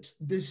 is that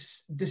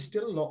there's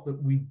still a lot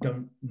that we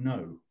don't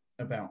know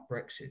about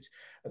Brexit.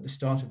 At the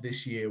start of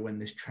this year, when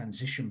this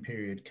transition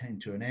period came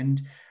to an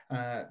end,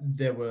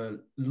 there were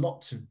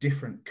lots of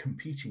different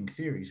competing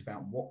theories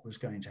about what was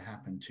going to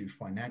happen to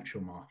financial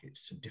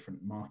markets, to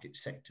different market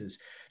sectors,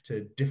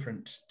 to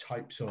different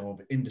types of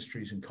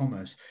industries and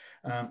commerce,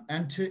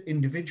 and to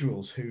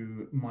individuals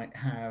who might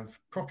have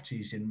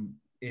properties in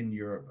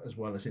Europe as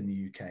well as in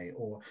the UK,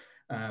 or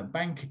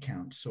bank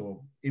accounts or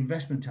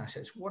investment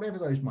assets, whatever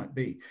those might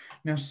be.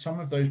 Now, some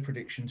of those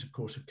predictions, of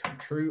course, have come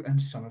true,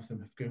 and some of them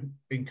have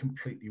been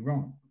completely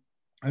wrong.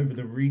 Over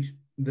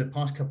the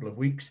past couple of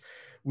weeks,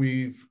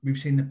 we've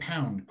seen the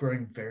pound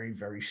growing very,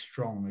 very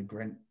strong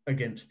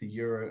against the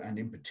euro, and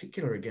in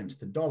particular against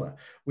the dollar,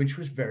 which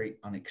was very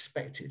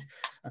unexpected.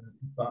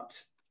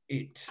 But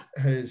it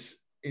has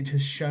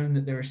shown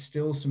that there are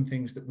still some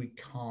things that we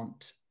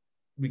can't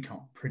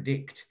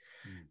predict.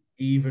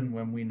 Even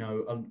when we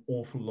know an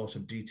awful lot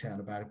of detail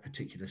about a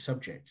particular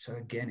subject. So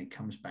again, it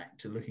comes back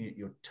to looking at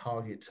your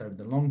targets over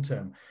the long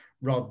term,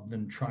 rather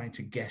than trying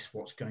to guess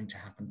what's going to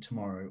happen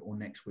tomorrow or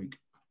next week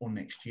or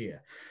next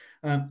year.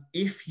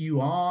 If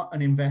you are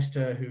an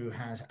investor who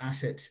has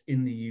assets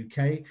in the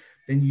UK,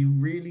 then you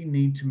really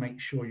need to make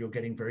sure you're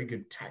getting very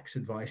good tax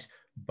advice,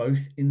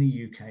 both in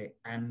the UK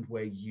and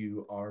where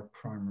you are a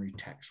primary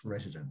tax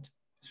resident.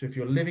 So if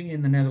you're living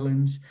in the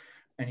Netherlands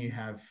and you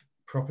have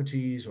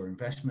properties or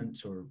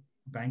investments or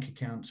bank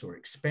accounts or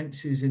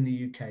expenses in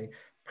the UK,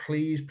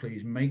 please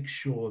make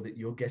sure that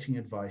you're getting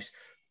advice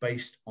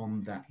based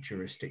on that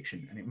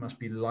jurisdiction, and it must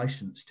be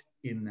licensed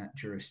in that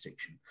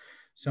jurisdiction.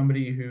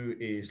 Somebody who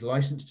is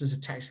licensed as a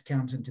tax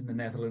accountant in the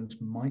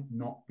Netherlands might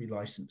not be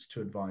licensed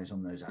to advise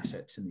on those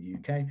assets in the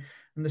UK,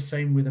 and the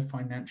same with a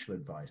financial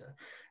advisor.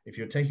 If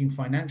you're taking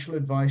financial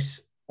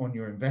advice on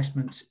your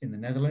investments in the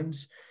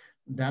Netherlands,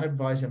 that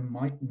advisor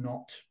might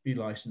not be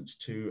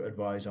licensed to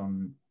advise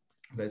on,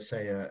 let's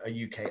say, a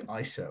UK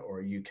ISA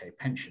or a UK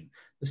pension,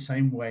 the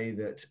same way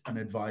that an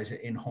advisor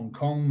in Hong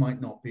Kong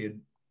might not be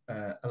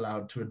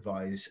allowed to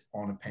advise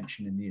on a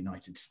pension in the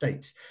United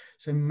States.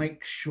 So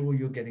make sure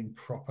you're getting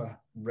proper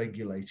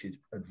regulated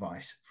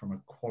advice from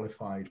a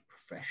qualified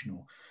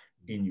professional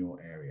in your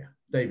area.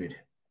 David.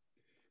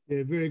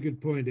 Yeah, very good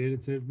point, Ed.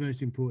 It's a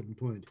most important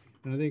point.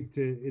 And I think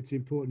it's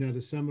important now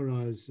to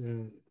summarize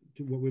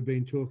what we've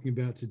been talking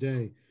about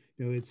today.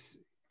 You know,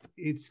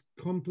 it's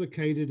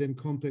complicated and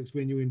complex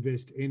when you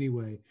invest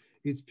anyway.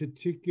 It's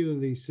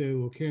particularly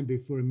so, or can be,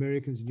 for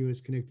Americans and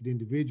US connected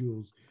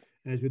individuals,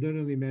 as we're not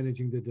only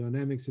managing the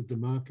dynamics of the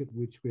market,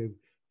 which we've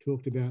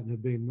talked about and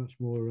have been much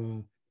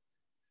more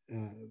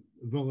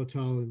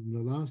volatile in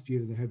the last year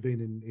than they have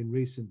been in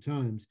recent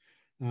times,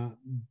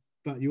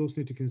 but you also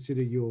need to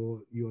consider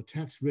your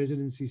tax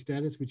residency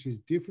status, which is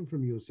different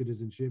from your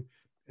citizenship,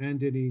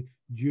 and any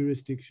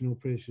jurisdictional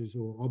pressures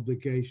or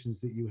obligations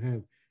that you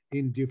have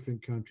in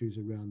different countries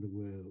around the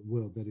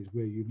world. That is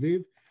where you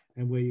live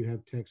and where you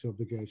have tax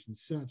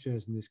obligations, such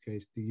as in this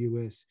case, the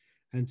US,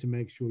 and to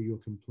make sure you're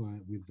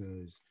compliant with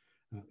those.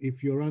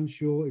 If you're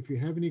unsure, if you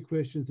have any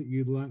questions that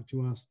you'd like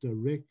to ask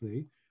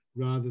directly,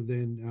 rather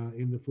than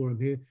in the forum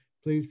here,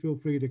 please feel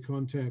free to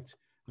contact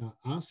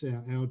us.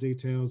 Our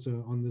details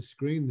are on the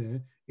screen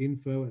there,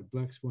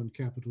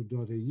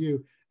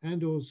 info@blackswancapital.eu,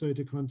 and also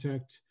to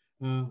contact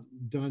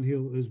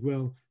Dunhill as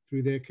well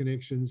through their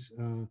connections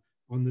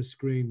on the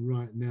screen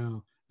right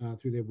now,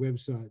 through their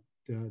website,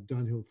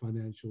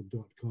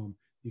 dunhillfinancial.com.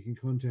 You can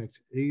contact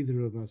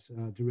either of us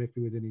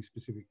directly with any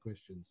specific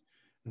questions.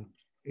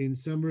 In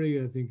summary,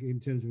 I think in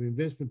terms of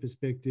investment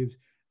perspectives,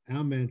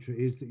 our mantra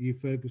is that you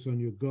focus on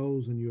your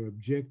goals and your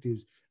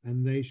objectives,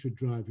 and they should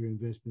drive your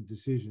investment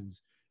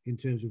decisions in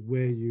terms of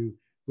where you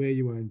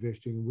are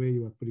investing and where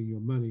you are putting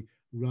your money,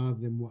 rather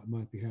than what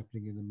might be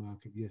happening in the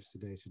market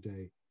yesterday,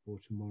 today, or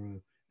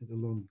tomorrow.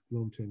 The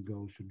long-term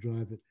goals should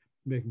drive it,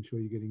 making sure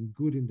you're getting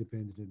good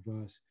independent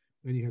advice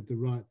and you have the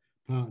right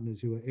partners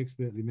who are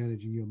expertly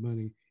managing your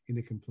money in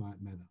a compliant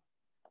manner.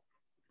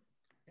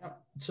 Yeah.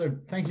 So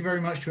thank you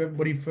very much to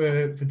everybody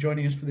for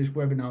joining us for this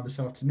webinar this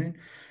afternoon.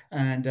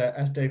 And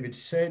as David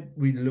said,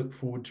 we look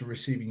forward to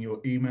receiving your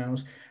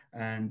emails.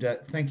 And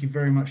thank you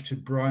very much to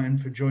Brian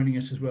for joining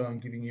us as well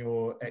and giving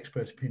your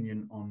expert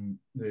opinion on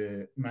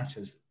the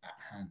matters at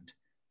hand.